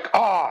people are like,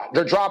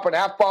 they're dropping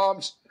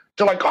F-bombs.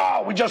 They're like,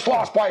 we just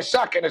lost by a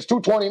second. It's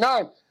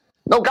 229.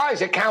 No,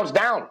 guys, it counts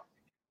down.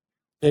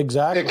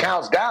 Exactly. It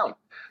counts down.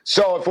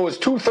 So if it was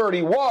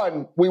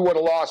 231, we would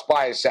have lost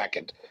by a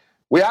second.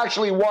 We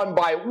actually won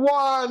by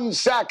 1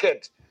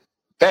 second,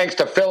 thanks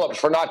to Phillips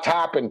for not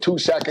tapping 2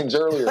 seconds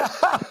earlier.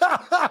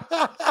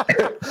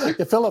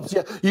 Phillips,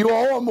 you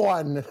owe him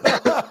one.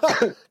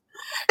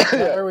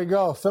 There we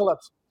go,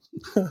 Phillips.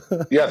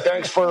 Yeah,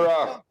 thanks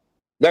for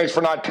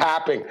not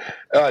tapping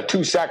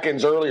 2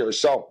 seconds earlier.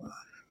 So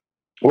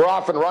We're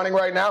off and running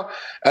right now.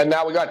 And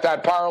now we got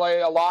that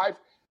parlay alive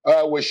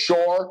with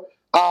Shore,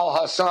 Al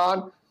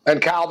Hassan,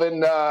 and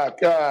Calvin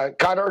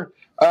Cutter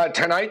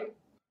tonight.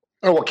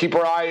 And we'll keep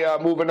our eye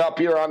moving up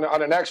here on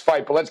the next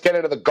fight. But let's get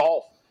into the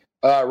golf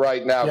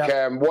right now, yep.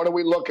 Cam. What are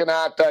we looking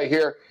at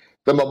here?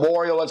 The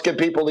Memorial. Let's give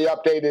people the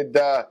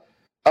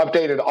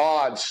updated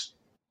odds.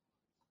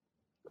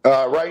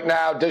 Right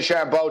now,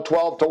 DeChambeau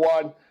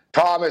 12-1,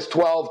 Thomas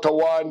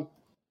 12-1,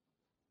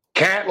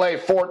 Cantlay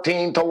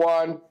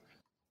 14-1,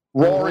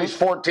 Rory's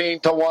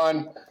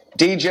 14-1,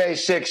 DJ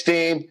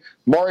 16,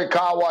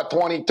 Morikawa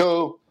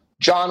 22,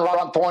 John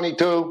Rahm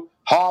 22,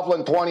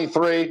 Hovland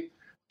 23,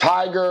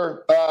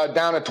 Tiger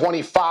down at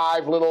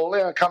 25,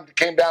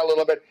 came down a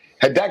little bit.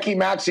 Hideki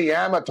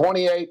Matsuyama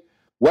 28,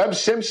 Webb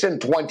Simpson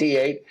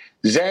 28,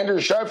 Xander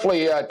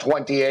Schauffele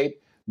 28.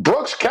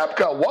 Brooks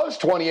Koepka was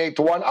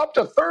 28-1, up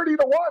to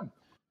 30-1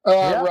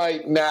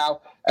 right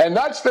now. And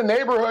that's the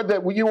neighborhood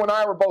that you and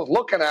I were both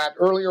looking at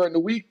earlier in the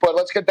week. But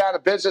let's get down to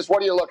business.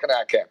 What are you looking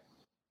at, Cam?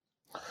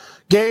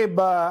 Gabe,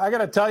 I got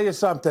to tell you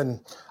something.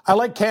 I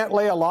like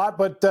Cantlay a lot,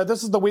 but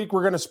this is the week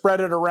we're going to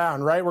spread it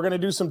around, right? We're going to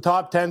do some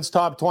top 10s,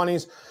 top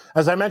 20s.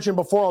 As I mentioned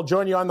before, I'll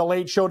join you on the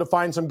late show to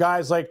find some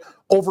guys like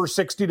over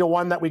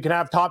 60-1 that we can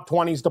have top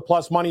 20s to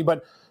plus money.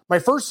 But my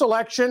first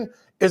selection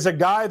is a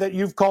guy that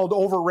you've called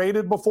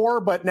overrated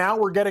before, but now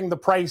we're getting the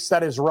price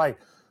that is right.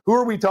 Who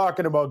are we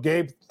talking about,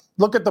 Gabe?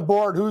 Look at the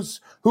board. Who's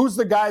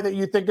the guy that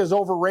you think is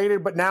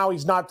overrated, but now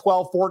he's not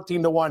 12,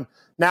 14-1.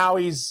 Now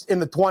he's in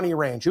the 20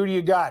 range. Who do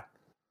you got?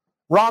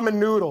 Ramen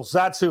Noodles,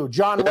 that's who.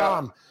 John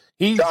Rahm.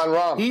 John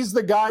Rahm. He's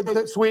the guy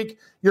this week.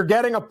 You're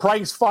getting a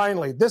price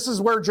finally. This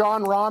is where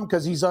John Rahm,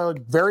 because he's a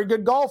very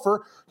good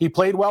golfer. He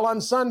played well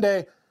on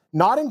Sunday.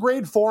 Not in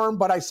great form,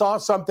 but I saw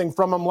something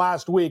from him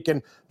last week.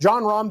 And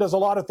John Rahm does a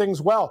lot of things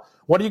well.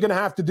 What are you going to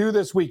have to do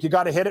this week? You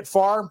got to hit it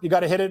far. You got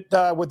to hit it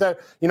with the,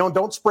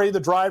 don't spray the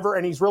driver.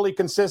 And he's really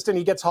consistent.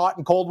 He gets hot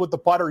and cold with the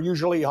putter,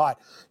 usually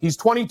hot. He's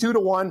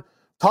 22-1.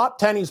 Top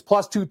 10, he's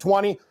plus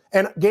 220.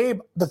 And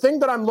Gabe, the thing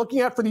that I'm looking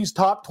at for these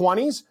top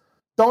 20s,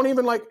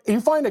 you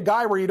find a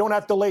guy where you don't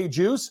have to lay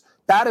juice,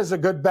 that is a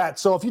good bet.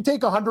 So if you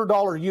take a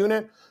 $100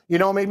 unit,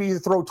 maybe you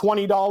throw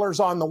 $20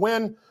 on the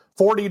win,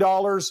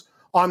 $40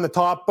 on the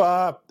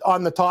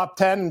top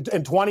 10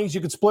 and 20s. You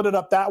could split it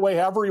up that way.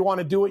 However you want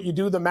to do it, you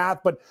do the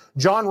math. But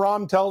John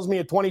Rahm tells me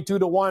at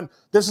 22-1,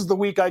 this is the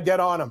week I get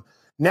on him.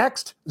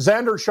 Next,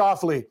 Xander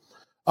Schauffele,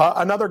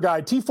 another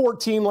guy,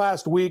 T14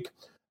 last week.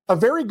 A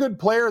very good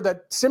player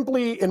that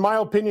simply, in my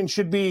opinion,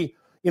 should be,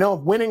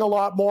 winning a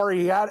lot more.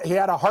 He had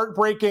a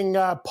heartbreaking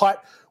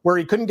putt where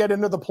he couldn't get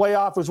into the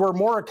playoff. It was where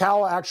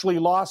Morikawa actually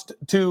lost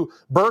to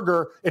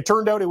Berger. It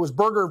turned out it was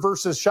Berger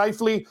versus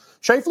Schauffele.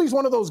 Schauffele's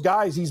one of those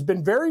guys. He's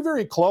been very,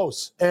 very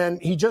close, and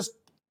he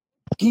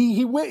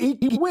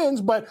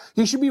wins, but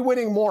he should be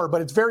winning more.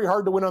 But it's very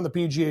hard to win on the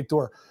PGA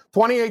Tour.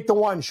 28-1,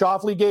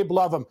 Schauffele, Gabe,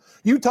 love him.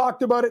 You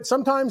talked about it.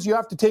 Sometimes you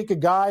have to take a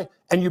guy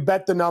and you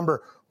bet the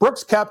number.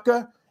 Brooks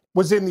Koepka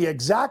was in the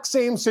exact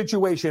same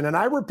situation, and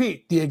I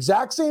repeat, the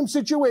exact same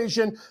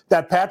situation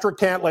that Patrick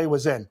Cantlay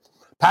was in.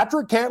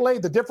 Patrick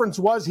Cantlay, the difference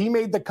was he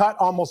made the cut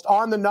almost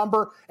on the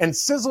number and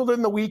sizzled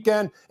in the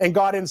weekend and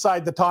got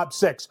inside the top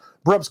 6.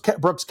 Brooks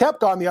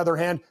Koepka, on the other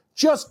hand,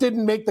 just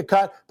didn't make the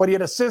cut, but he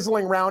had a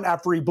sizzling round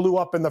after he blew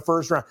up in the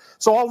first round.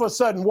 So all of a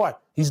sudden,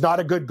 what? He's not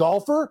a good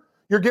golfer?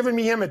 You're giving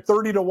me him at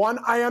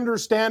 30-1. I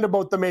understand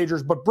about the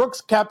majors, but Brooks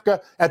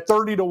Koepka at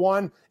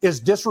 30-1 is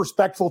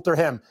disrespectful to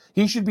him.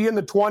 He should be in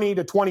the 20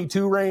 to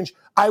 22 range.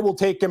 I will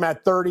take him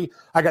at 30.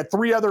 I got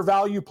 3 other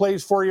value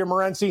plays for you,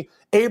 Morency.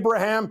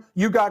 Abraham,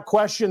 you got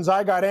questions.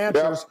 I got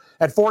answers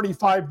at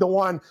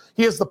 45-1.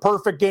 He is the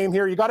perfect game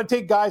here. You got to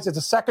take guys. It's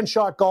a second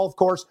shot golf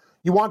course.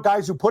 You want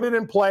guys who put it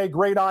in play,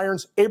 great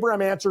irons.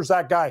 Abraham answers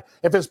that guy.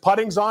 If his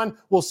putting's on,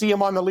 we'll see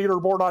him on the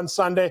leaderboard on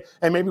Sunday,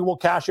 and maybe we'll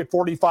cash it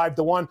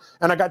 45-1.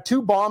 And I got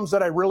 2 bombs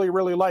that I really,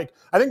 really like.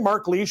 I think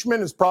Mark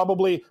Leishman is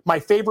probably my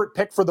favorite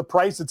pick for the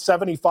price at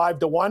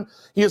 75-1.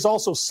 He is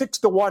also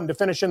 6-1 to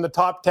finish in the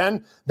top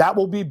 10. That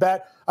will be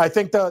bet. I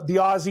think the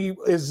Aussie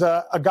is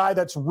a guy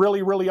that's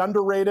really, really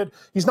underrated.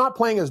 He's not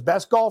playing his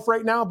best golf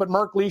right now, but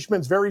Mark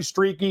Leishman's very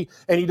streaky,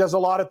 and he does a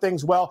lot of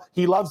things well.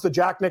 He loves the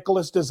Jack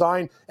Nicklaus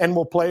design and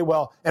will play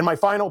well. And my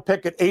final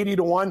pick at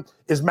 80-1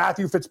 is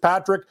Matthew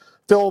Fitzpatrick.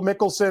 Phil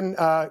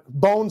Mickelson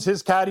bones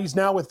his caddies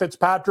now with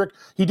Fitzpatrick.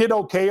 He did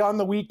okay on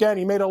the weekend.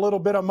 He made a little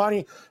bit of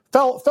money.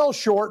 Fell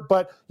short,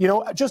 but,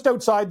 just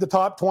outside the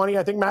top 20.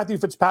 I think Matthew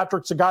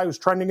Fitzpatrick's a guy who's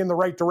trending in the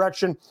right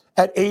direction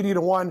at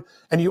 80-1.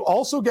 And you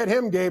also get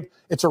him, Gabe.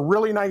 It's a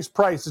really nice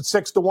price. It's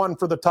 6-1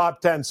 for the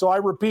top 10. So I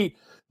repeat,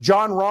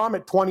 John Rahm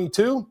at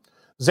 22,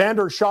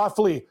 Xander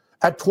Schauffele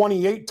at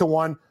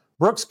 28-1,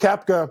 Brooks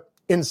Koepka,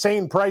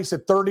 insane price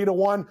at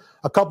 30-1.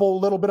 A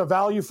little bit of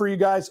value for you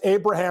guys.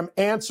 Abraham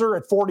Answer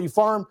at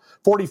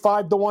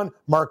 45-1.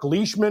 Mark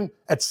Leishman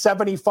at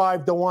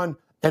 75-1.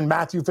 And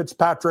Matthew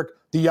Fitzpatrick,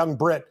 the young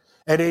Brit,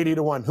 at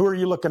 80-1. Who are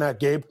you looking at,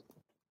 Gabe?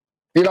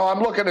 I'm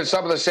looking at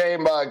some of the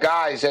same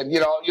guys. And,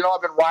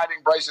 I've been riding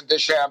Bryson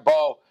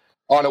DeChambeau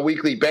on a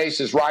weekly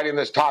basis, riding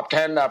this top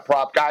 10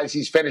 prop. Guys,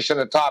 he's finished in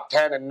the top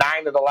 10 in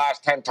 9 of the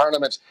last 10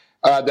 tournaments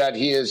that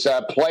he has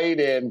played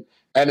in,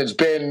 and it's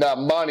been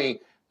money.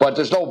 But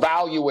there's no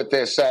value with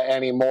this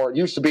anymore. It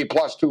used to be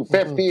plus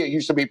 250. It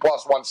used to be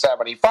plus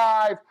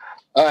 175.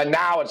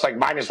 Now it's like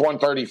minus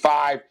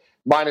 135,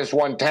 minus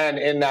 110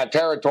 in that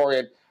territory.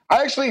 And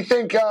I actually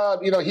think,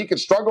 he could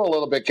struggle a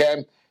little bit,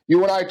 Ken.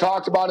 You and I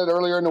talked about it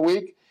earlier in the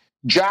week.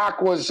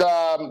 Jack was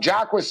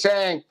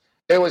saying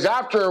it was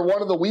after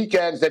one of the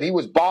weekends that he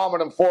was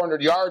bombing him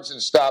 400 yards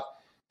and stuff.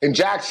 And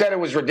Jack said it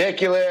was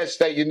ridiculous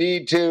that you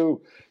need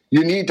to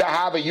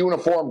have a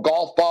uniform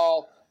golf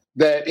ball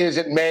that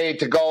isn't made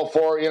to go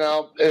for,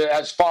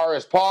 as far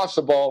as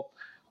possible.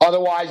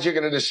 Otherwise, you're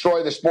going to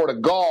destroy the sport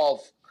of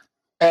golf.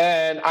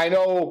 And I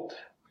know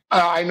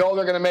they're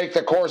going to make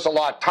the course a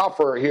lot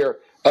tougher here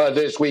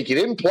this week. He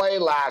didn't play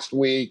last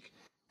week.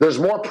 There's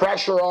more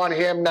pressure on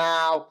him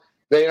now.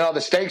 The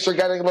stakes are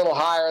getting a little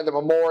higher. The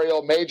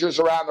Memorial Major's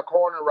around the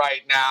corner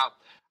right now.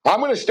 I'm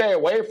going to stay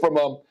away from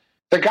him.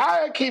 The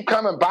guy I keep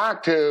coming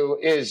back to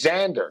is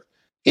Xander.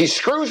 He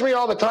screws me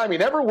all the time. He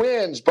never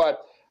wins,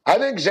 but I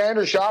think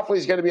Xander Schauffele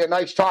is going to be a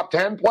nice top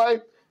 10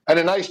 play and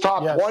a nice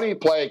top 20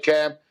 play,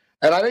 Cam.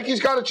 And I think he's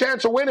got a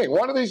chance of winning.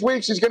 One of these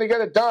weeks he's going to get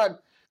it done.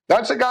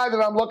 That's the guy that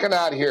I'm looking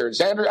at here,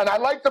 Xander. And I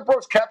like the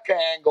Brooks Koepka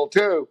angle,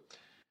 too,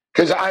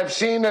 because I've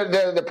seen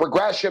the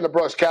progression of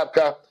Brooks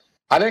Koepka.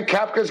 I think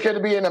Koepka's going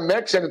to be in a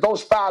mix, and at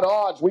those fat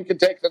odds, we can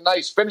take the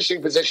nice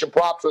finishing position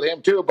props with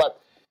him, too. But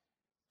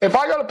if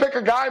I got to pick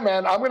a guy,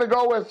 man, I'm going to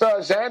go with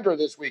Xander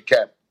this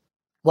weekend.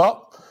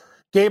 Well,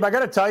 Gabe, I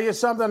got to tell you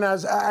something.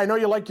 As I know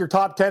you like your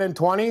top 10 and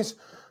 20s,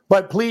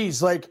 but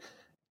please,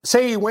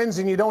 say he wins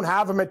and you don't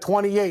have him at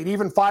 28,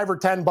 even $5 or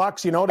 $10,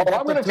 to get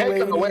I'm going to take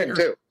him to win,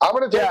 too. I'm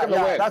going to take him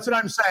to win. That's what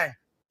I'm saying.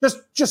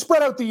 Just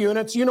spread out the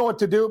units. You know what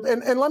to do.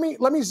 And let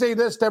me say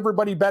this to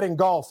everybody betting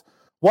golf.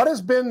 What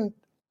has been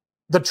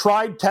the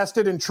tried,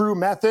 tested, and true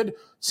method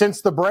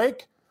since the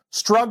break?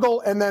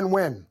 Struggle and then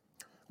win.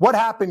 What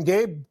happened,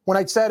 Gabe, when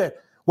I said it?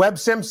 Webb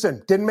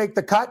Simpson didn't make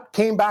the cut,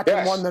 came back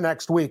and won the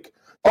next week.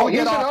 He's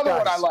another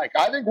one I like.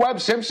 I think Webb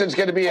Simpson's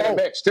going to be in a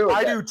mix, too.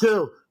 I do,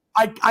 too.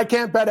 I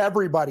can't bet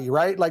everybody,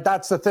 right?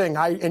 That's the thing.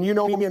 And you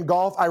know me in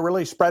golf, I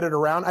really spread it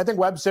around. I think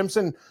Webb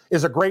Simpson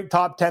is a great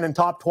top 10 and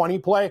top 20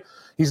 play.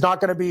 He's not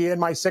going to be in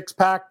my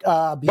six-pack.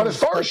 But as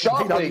far as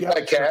Schauffele,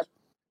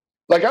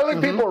 I don't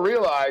think people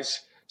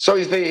realize. So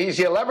he's the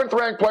 11th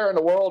ranked player in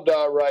the world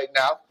right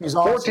now. He's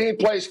 14th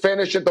place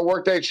finish at the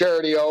Workday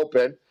Charity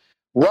Open.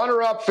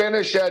 Runner-up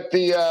finish at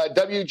the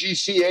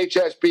WGC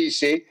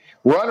HSBC.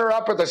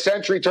 Runner-up at the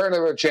Century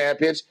Tournament of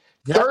Champions.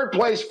 Yep. Third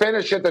place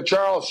finish at the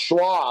Charles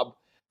Schwab.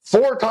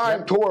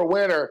 4-time tour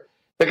winner.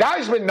 The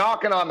guy's been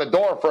knocking on the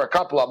door for a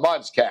couple of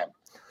months, Ken.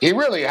 He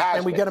really has.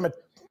 And we get him at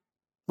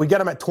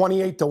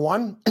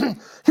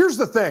 28-1. Here's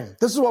the thing.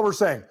 This is what we're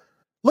saying.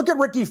 Look at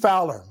Ricky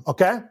Fowler,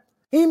 okay?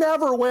 He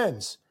never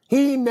wins.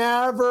 You're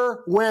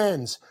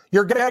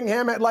getting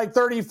him at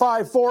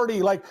 35,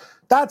 40.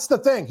 That's the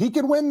thing. He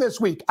can win this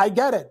week. I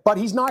get it. But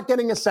he's not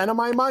getting a cent of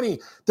my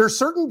money. There's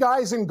certain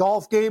guys in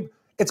golf, Gabe.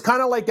 It's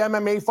kind of like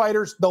MMA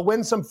fighters. They'll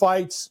win some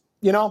fights.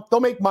 They'll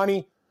make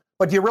money.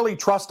 But do you really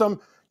trust them?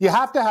 You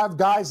have to have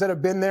guys that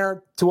have been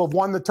there to have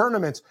won the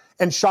tournaments.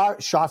 And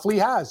Schauffele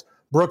has.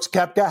 Brooks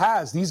Koepka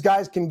has. These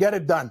guys can get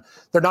it done.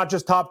 They're not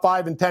just top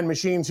 5 and 10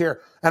 machines here.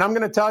 And I'm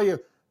going to tell you,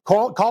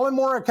 Colin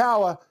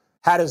Morikawa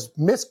had his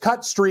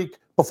miscut streak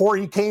before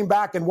he came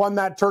back and won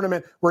that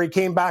tournament where he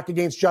came back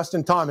against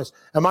Justin Thomas.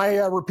 Am I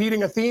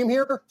repeating a theme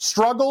here?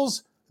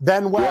 Struggles,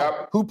 then well.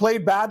 Yep. Who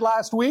played bad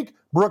last week?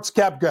 Brooks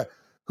Koepka.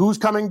 Who's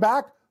coming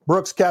back?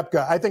 Brooks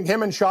Koepka. I think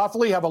him and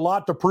Schauffele have a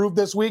lot to prove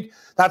this week.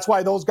 That's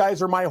why those guys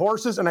are my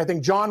horses. And I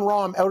think John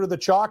Rahm out of the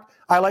chalk,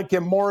 I like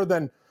him more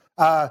than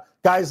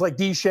guys like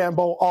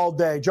DeChambeau all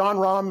day. John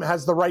Rahm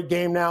has the right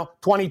game now.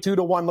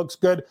 22-1 looks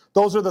good.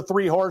 Those are the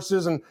 3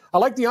 horses. And I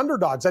like the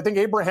underdogs. I think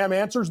Abraham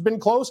Answer's been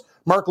close.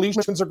 Mark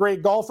Leishman's a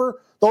great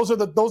golfer. Those are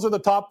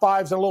the top 5s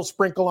and a little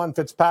sprinkle on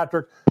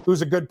Fitzpatrick,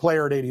 who's a good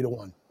player at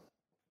 80-1.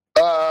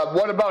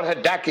 What about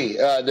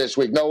Hideki this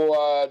week?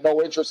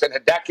 No interest in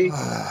Hideki?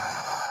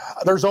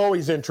 There's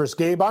always interest,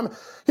 Gabe.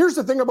 Here's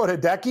the thing about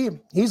Hideki.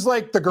 He's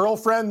like the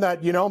girlfriend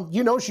that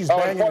she's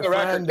banging for the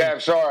record,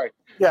 Dave, sorry.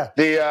 Yeah.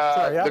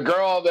 The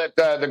girl that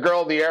the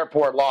girl at the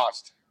airport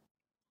lost.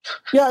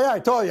 Yeah, I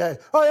told you.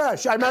 Oh yeah,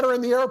 I met her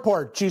in the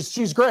airport.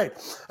 She's great.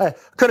 I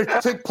could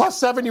have taken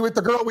 +70 with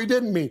the girl we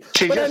didn't meet.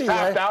 She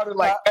passed out in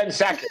 10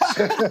 seconds.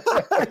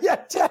 Yeah.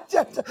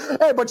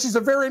 Hey, but she's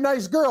a very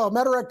nice girl. I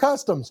met her at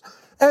customs.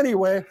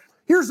 Anyway,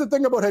 here's the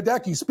thing about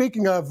Hideki.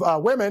 Speaking of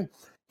women,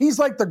 he's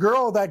like the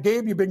girl that,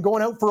 Gabe, you've been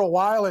going out for a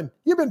while and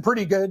you've been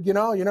pretty good.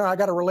 I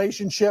got a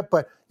relationship,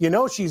 but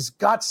she's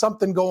got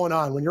something going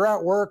on when you're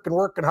at work and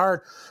working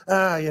hard,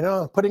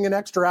 putting in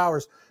extra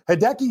hours.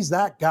 Hideki's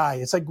that guy.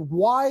 It's like,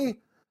 why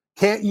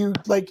can't you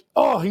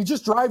he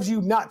just drives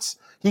you nuts.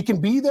 He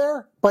can be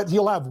there, but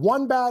he'll have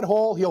one bad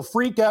hole. He'll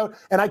freak out.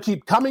 And I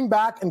keep coming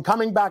back and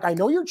coming back. I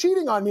know you're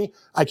cheating on me.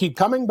 I keep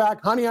coming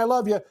back. Honey, I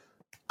love you.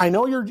 I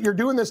know you're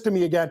doing this to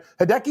me again.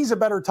 Hideki's a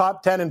better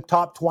top 10 and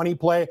top 20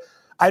 play.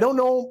 I don't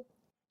know.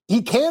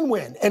 He can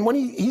win. And when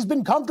he's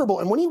been comfortable.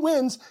 And when he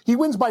wins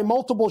by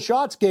multiple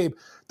shots, Gabe.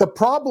 The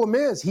problem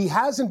is he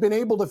hasn't been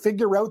able to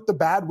figure out the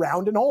bad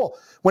round and hole.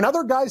 When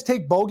other guys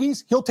take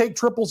bogeys, he'll take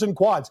triples and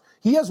quads.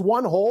 He has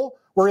one hole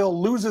where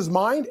he'll lose his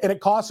mind, and it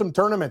costs him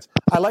tournaments.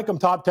 I like him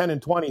top 10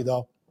 and 20,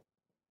 though.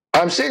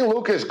 I'm seeing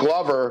Lucas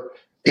Glover.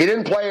 He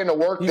didn't play in the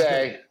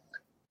workday.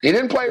 He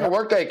didn't play in the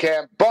workday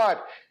camp,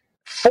 but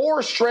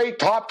 4 straight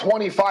top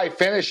 25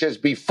 finishes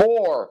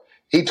before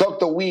he took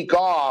the week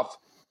off.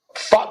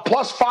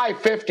 Plus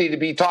 550 to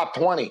be top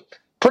 20.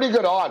 Pretty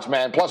good odds,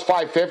 man. Plus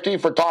 550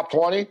 for top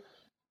 20.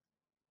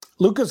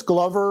 Lucas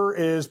Glover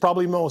is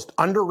probably most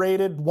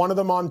underrated one of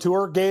them on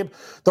tour, Gabe.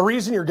 The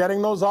reason you're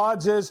getting those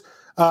odds is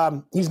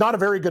he's not a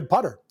very good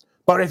putter.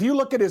 But if you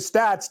look at his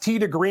stats, tee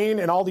to green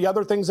and all the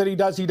other things that he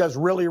does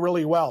really,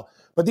 really well.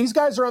 But these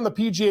guys are on the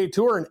PGA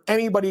Tour, and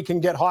anybody can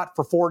get hot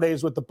for 4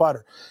 days with the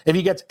putter. If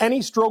he gets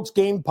any strokes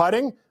gained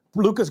putting,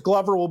 Lucas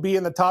Glover will be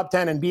in the top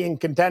 10 and being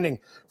contending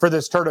for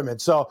this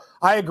tournament. So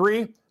I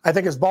agree. I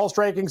think his ball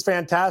striking is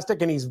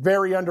fantastic, and he's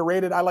very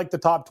underrated. I like the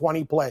top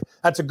 20 play.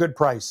 That's a good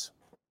price.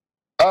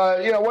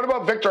 What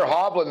about Victor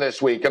Hovland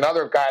this week?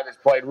 Another guy that's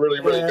played really,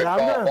 really good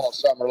golf all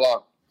summer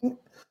long. You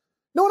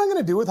know what I'm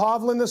going to do with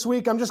Hovland this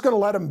week? I'm just going to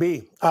let him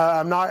be.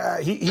 I'm not.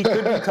 He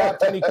could be top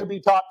 10. He could be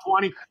top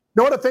 20. You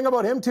know what the thing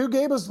about him too,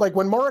 Gabe, is like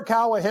when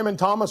Morikawa, him and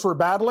Thomas were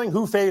battling,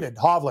 who faded?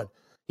 Hovland.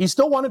 He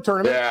still won a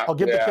tournament. I'll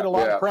give the kid a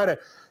lot of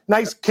credit.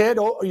 Nice kid,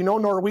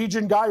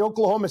 Norwegian guy,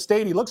 Oklahoma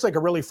State. He looks like a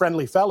really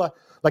friendly fella.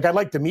 Like, I'd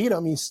like to meet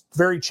him. He's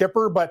very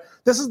chipper. But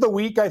this is the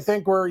week, I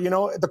think, where,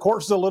 the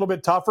course is a little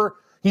bit tougher.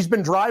 He's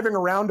been driving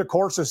around to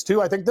courses,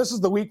 too. I think this is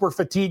the week where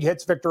fatigue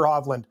hits Victor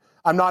Hovland.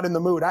 I'm not in the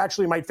mood. I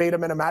actually might fade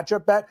him in a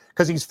matchup bet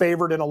because he's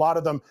favored in a lot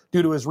of them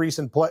due to his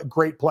recent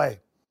great play.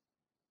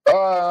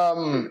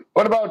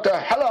 What about,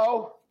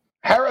 hello,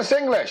 Harris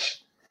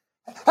English?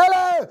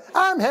 Hello,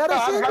 I'm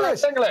Harris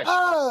English. Harris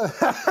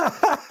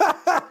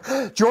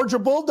English. Georgia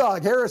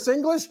Bulldog, Harris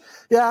English.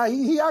 Yeah,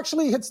 he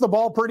actually hits the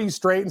ball pretty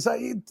straight. And so,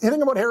 the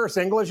thing about Harris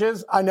English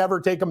is I never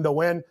take him to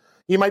win.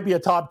 He might be a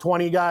top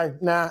 20 guy.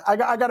 Nah, I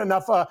got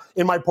enough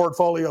in my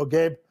portfolio,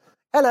 Gabe.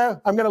 Hello,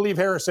 I'm going to leave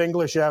Harris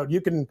English out.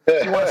 If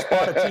you want to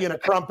spot a tee and a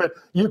crumpet,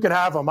 you can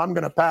have him. I'm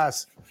going to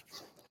pass.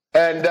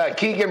 And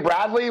Keegan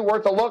Bradley,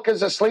 worth a look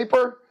as a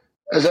sleeper,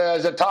 as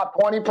a top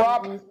 20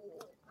 prop?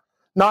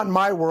 Not in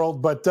my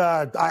world, but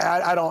no,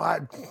 I'm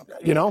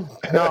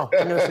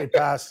going to say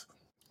pass.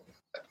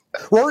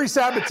 Rory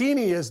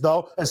Sabatini is,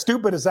 though, as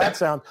stupid as that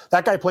sounds.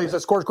 That guy plays,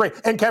 that scores great.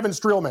 And Kevin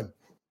Streelman.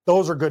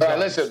 Those are good guys.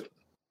 Listen,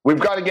 we've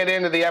got to get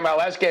into the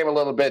MLS game a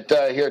little bit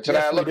here tonight.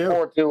 Yes, I look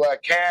forward to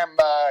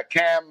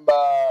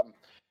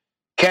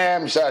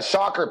Cam's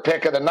soccer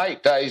pick of the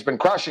night. He's been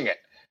crushing it.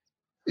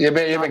 You've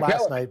been last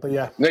killing night, but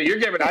yeah. No, you're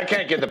giving. I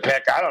can't get the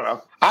pick. I don't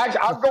know.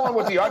 I'm going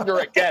with the under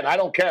again. I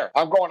don't care.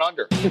 I'm going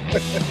under.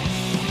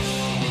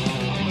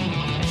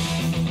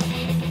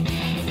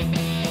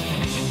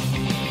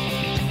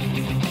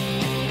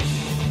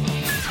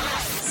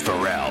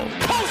 Pharrell.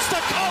 Coast to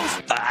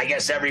coast. I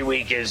guess every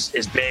week is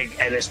big,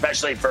 and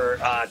especially for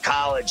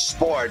college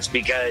sports,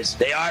 because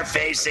they are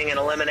facing an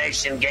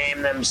elimination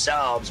game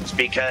themselves,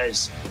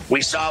 because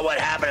we saw what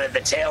happened at the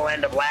tail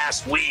end of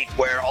last week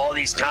where all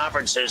these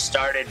conferences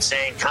started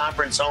saying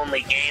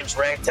conference-only games.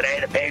 Right today,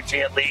 the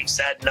Patriot League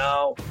said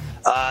no.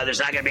 There's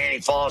not going to be any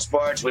fall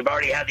sports. We've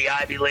already had the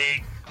Ivy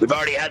League. We've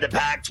already had the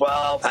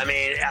Pac-12. I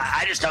mean,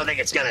 I just don't think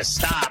it's going to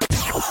stop.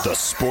 The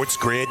Sports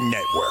Grid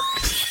Network.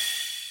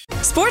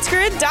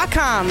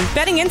 SportsGrid.com.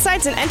 Betting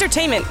insights and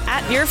entertainment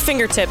at your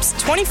fingertips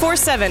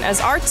 24/7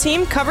 as our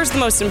team covers the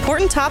most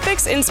important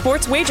topics in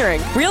sports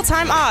wagering.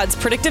 Real-time odds,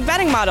 predictive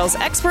betting models,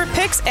 expert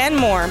picks, and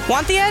more.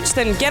 Want the edge?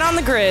 Then get on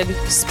the grid.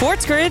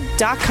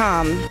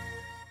 SportsGrid.com.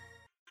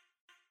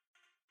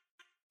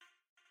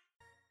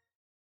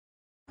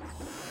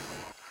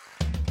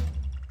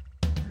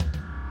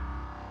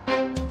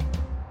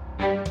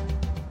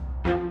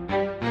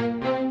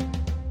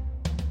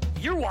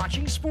 You're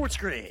watching Sports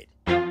Grid.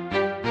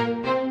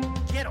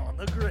 Get on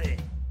the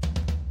grid.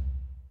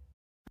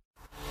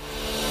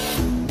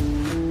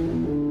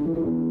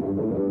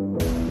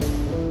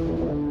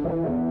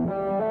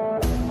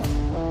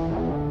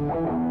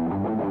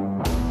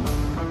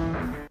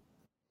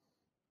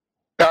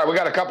 All right, we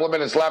got a couple of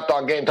minutes left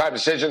on Game Time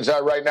Decisions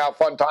right now.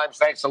 Fun times.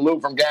 Thanks to Lou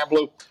from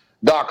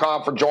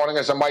Gamblu.com for joining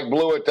us, and Mike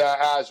Blewett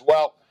as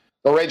well.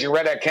 The Raging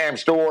Redhead Cam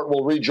Stewart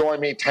will rejoin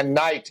me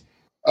tonight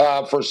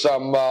for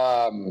some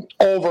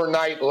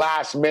overnight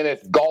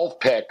last-minute golf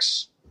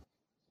picks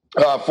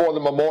for the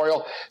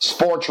Memorial.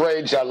 Sports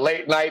Rage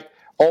late night,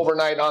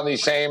 overnight on the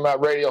same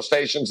radio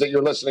stations that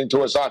you're listening to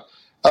us on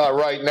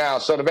right now.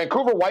 So the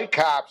Vancouver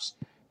Whitecaps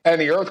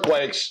and the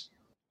Earthquakes,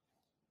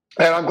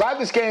 and I'm glad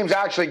this game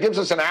actually gives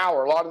us an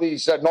hour. A lot of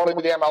these,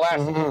 normally the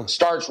MLS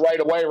starts right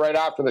away, right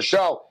after the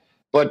show.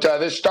 But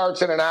this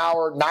starts in an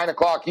hour, 9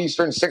 o'clock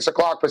Eastern, 6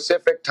 o'clock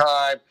Pacific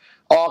time.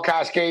 All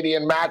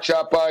Cascadian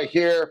matchup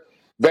here.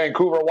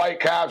 Vancouver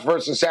Whitecaps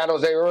versus San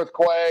Jose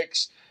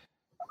Earthquakes.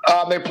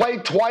 They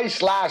played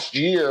twice last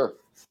year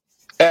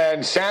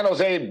And San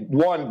Jose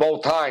won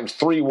both times,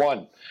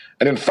 3-1.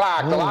 And in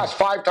fact, the last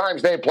 5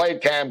 times they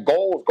played, Cam,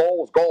 goals.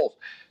 2-2,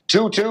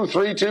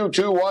 3-2,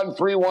 2-1,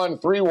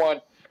 3-1,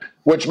 3-1,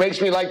 which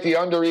makes me like the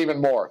under even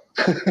more.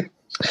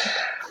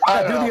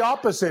 I do the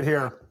opposite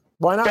here.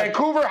 Why not?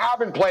 Vancouver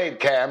haven't played,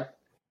 Cam,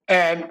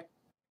 and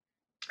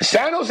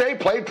San Jose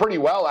played pretty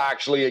well,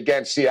 actually,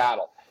 against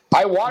Seattle.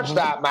 I watched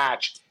that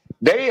match.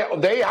 They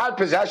had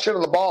possession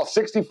of the ball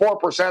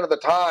 64% of the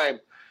time.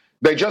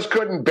 They just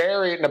couldn't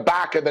bury it in the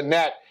back of the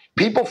net.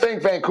 People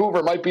think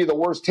Vancouver might be the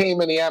worst team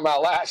in the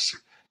MLS.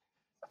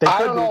 I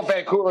don't know if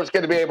Vancouver's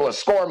going to be able to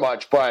score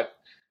much, but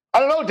I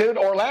don't know, dude.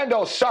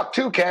 Orlando sucked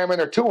too, Cam, and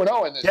they're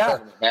 2-0 in this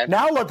tournament, man.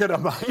 Now look at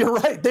them. You're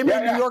right. They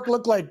made New York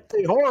look like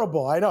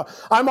horrible. I know.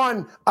 I'm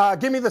on,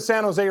 give me the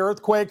San Jose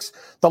Earthquakes.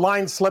 The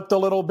line slipped a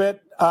little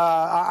bit.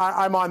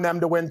 I'm on them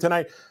to win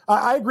tonight.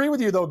 I agree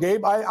with you, though,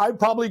 Gabe. I'd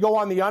probably go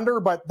on the under,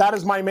 but that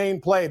is my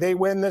main play. They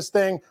win this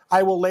thing.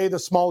 I will lay the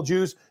small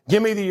juice.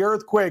 Give me the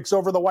Earthquakes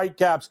over the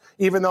Whitecaps,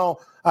 even though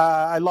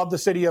I love the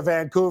city of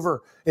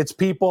Vancouver. It's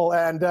people,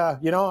 and, I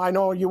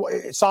know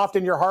it's soft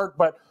in your heart,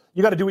 but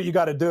you got to do what you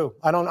got to do.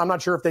 I'm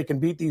not sure if they can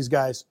beat these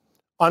guys.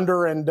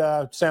 Under and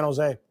San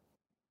Jose.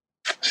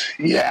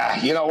 Yeah,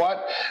 you know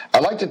what?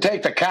 I'd like to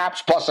take the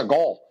Caps plus a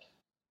goal.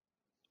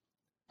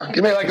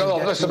 Give me like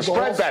some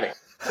spread betting.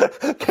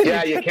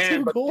 Yeah, you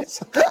can. But,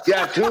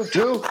 yeah,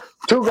 two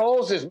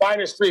goals is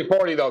minus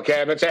 340 though,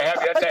 Cam. That's a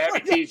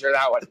heavy teaser,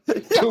 that one.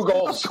 2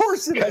 goals. Of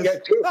course it is.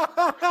 Get 2.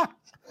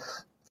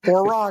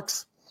 4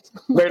 rocks.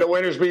 May the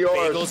winners be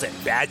yours. Bagels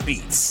and bad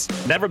beats.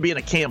 Never being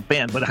a Cam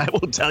fan, but I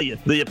will tell you,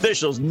 the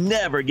officials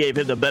never gave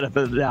him the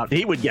benefit of the doubt.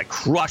 He would get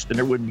crushed and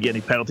there wouldn't be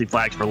any penalty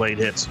flags for late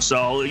hits.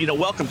 So,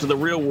 welcome to the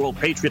real world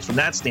Patriots from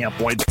that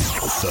standpoint.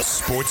 The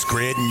Sports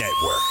Grid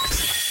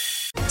Network.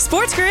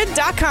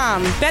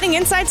 SportsGrid.com. Betting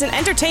insights and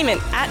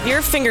entertainment at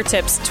your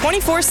fingertips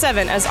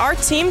 24/7 as our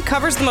team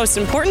covers the most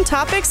important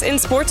topics in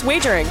sports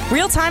wagering.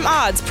 Real-time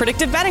odds,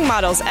 predictive betting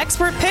models,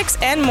 expert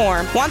picks, and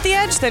more. Want the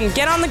edge? Then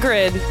get on the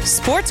grid.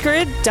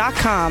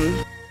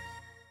 SportsGrid.com.